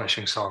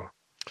astonishing song.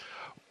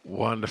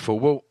 Wonderful.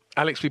 Well,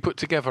 Alex, we put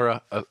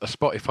together a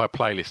Spotify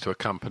playlist to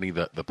accompany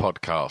the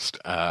podcast.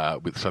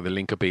 So the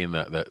link will be in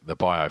the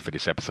bio for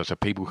this episode, so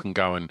people can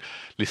go and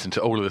listen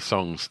to all of the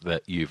songs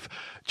that you've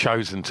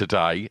chosen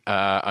today.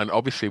 And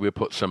obviously, we'll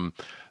put some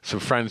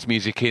Fran's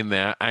music in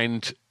there.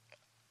 And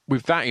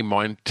with that in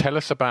mind, tell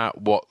us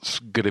about what's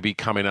going to be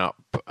coming up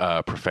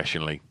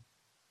professionally.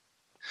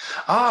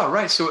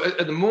 Right. So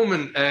at the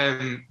moment,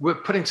 we're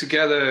putting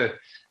together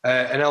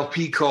an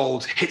LP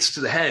called Hits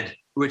to the Head,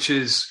 which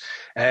is,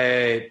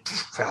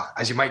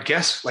 as you might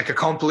guess, like a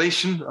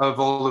compilation of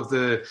all of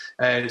the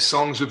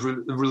songs we've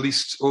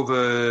released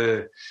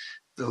over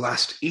the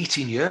last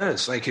 18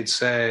 years. Like it's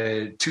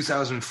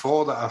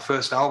 2004 that our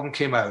first album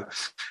came out.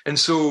 And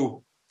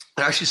so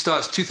it actually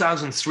starts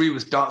 2003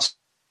 with Darts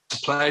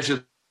of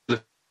Pleasure,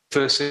 the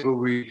first single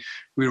we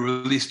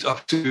released,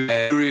 up to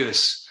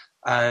Furious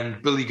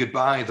and Billy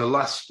Goodbye, the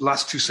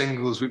last two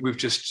singles we've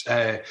just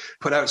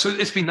put out. So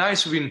it's been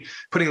nice. We've been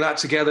putting that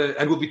together,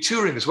 and we'll be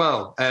touring as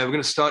well. We're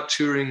going to start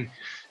touring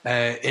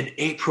in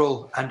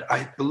April, and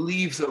I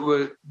believe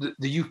that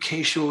the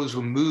UK shows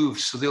were moved,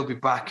 so they'll be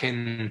back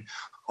in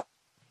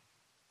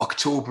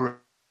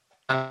October.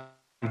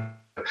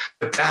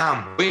 But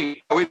damn, we're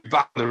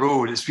back on the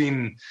road. It's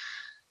been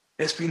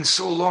It's been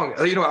so long.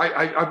 You know,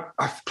 I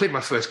played my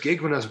first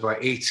gig when I was about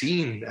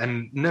 18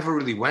 and never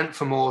really went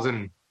for more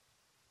than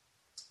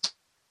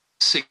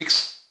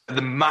 6,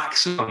 the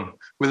maximum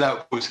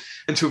without post.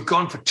 And to have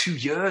gone for 2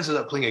 years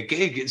without playing a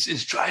gig,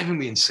 it's driving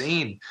me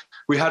insane.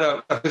 We had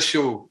a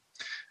show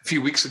a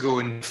few weeks ago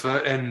in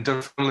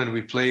Dunfermline.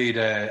 We played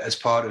as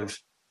part of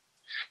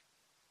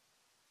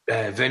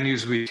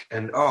Venues Week,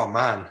 and oh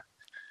man,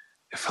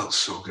 it felt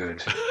so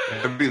good.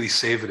 I really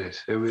savoured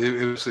it. It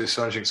was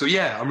astonishing. So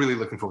yeah, I'm really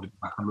looking forward to being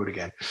back on the road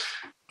again.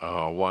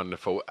 Oh,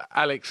 wonderful.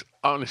 Alex,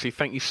 honestly,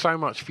 thank you so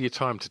much for your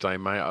time today,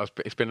 mate.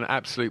 It's been an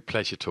absolute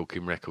pleasure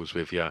talking records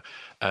with you.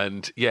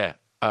 And yeah,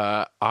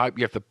 I hope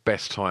you have the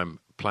best time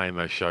playing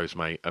those shows,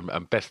 mate.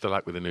 And best of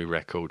luck with the new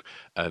record.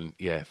 And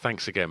yeah,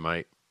 thanks again,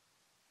 mate.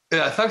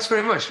 Yeah, thanks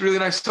very much. Really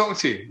nice talking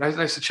to you.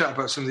 Nice to chat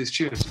about some of these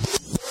tunes.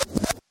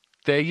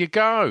 There you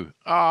go.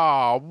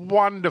 Oh,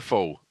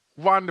 wonderful.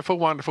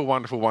 Wonderful. Oh,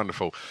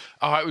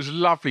 it was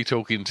lovely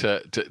talking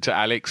to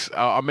Alex.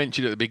 I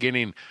mentioned at the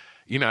beginning,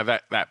 you know,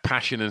 that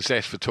passion and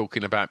zest for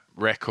talking about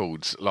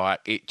records,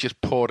 like it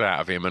just poured out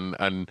of him,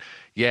 and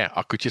yeah,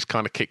 I could just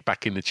kind of kick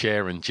back in the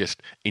chair and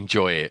just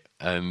enjoy it.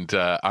 And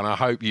I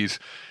hope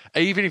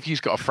even if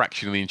you've got a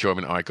fraction of the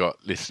enjoyment I got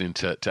listening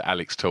to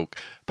Alex talk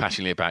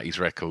passionately about his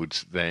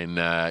records, then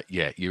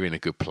yeah, you're in a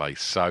good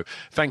place. So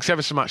thanks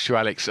ever so much to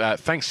Alex.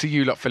 Thanks to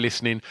you lot for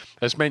listening.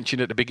 As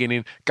mentioned at the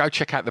beginning, go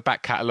check out the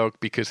back catalogue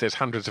because there's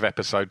hundreds of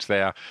episodes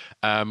there.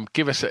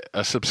 Give us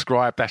a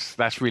subscribe.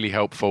 That's really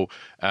helpful.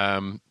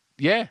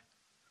 Yeah.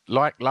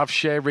 Like, love,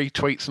 share,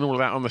 retweets and all of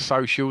that on the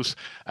socials.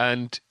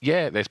 And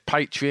yeah, there's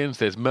Patreons,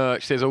 there's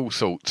merch, there's all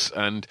sorts.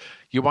 And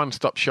your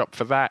one-stop shop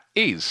for that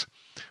is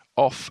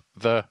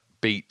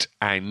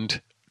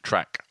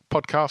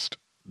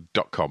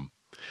offthebeatandtrackpodcast.com.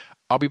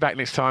 I'll be back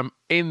next time.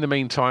 In the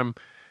meantime,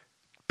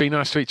 be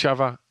nice to each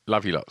other.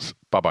 Love you lots.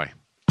 Bye-bye.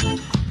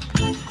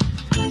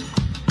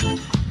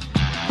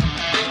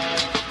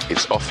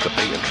 It's Off the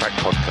Beat and Track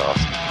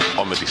podcast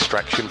on the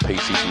Distraction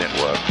Pieces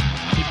Network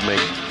with me,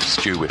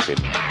 Stu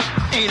Whiffen.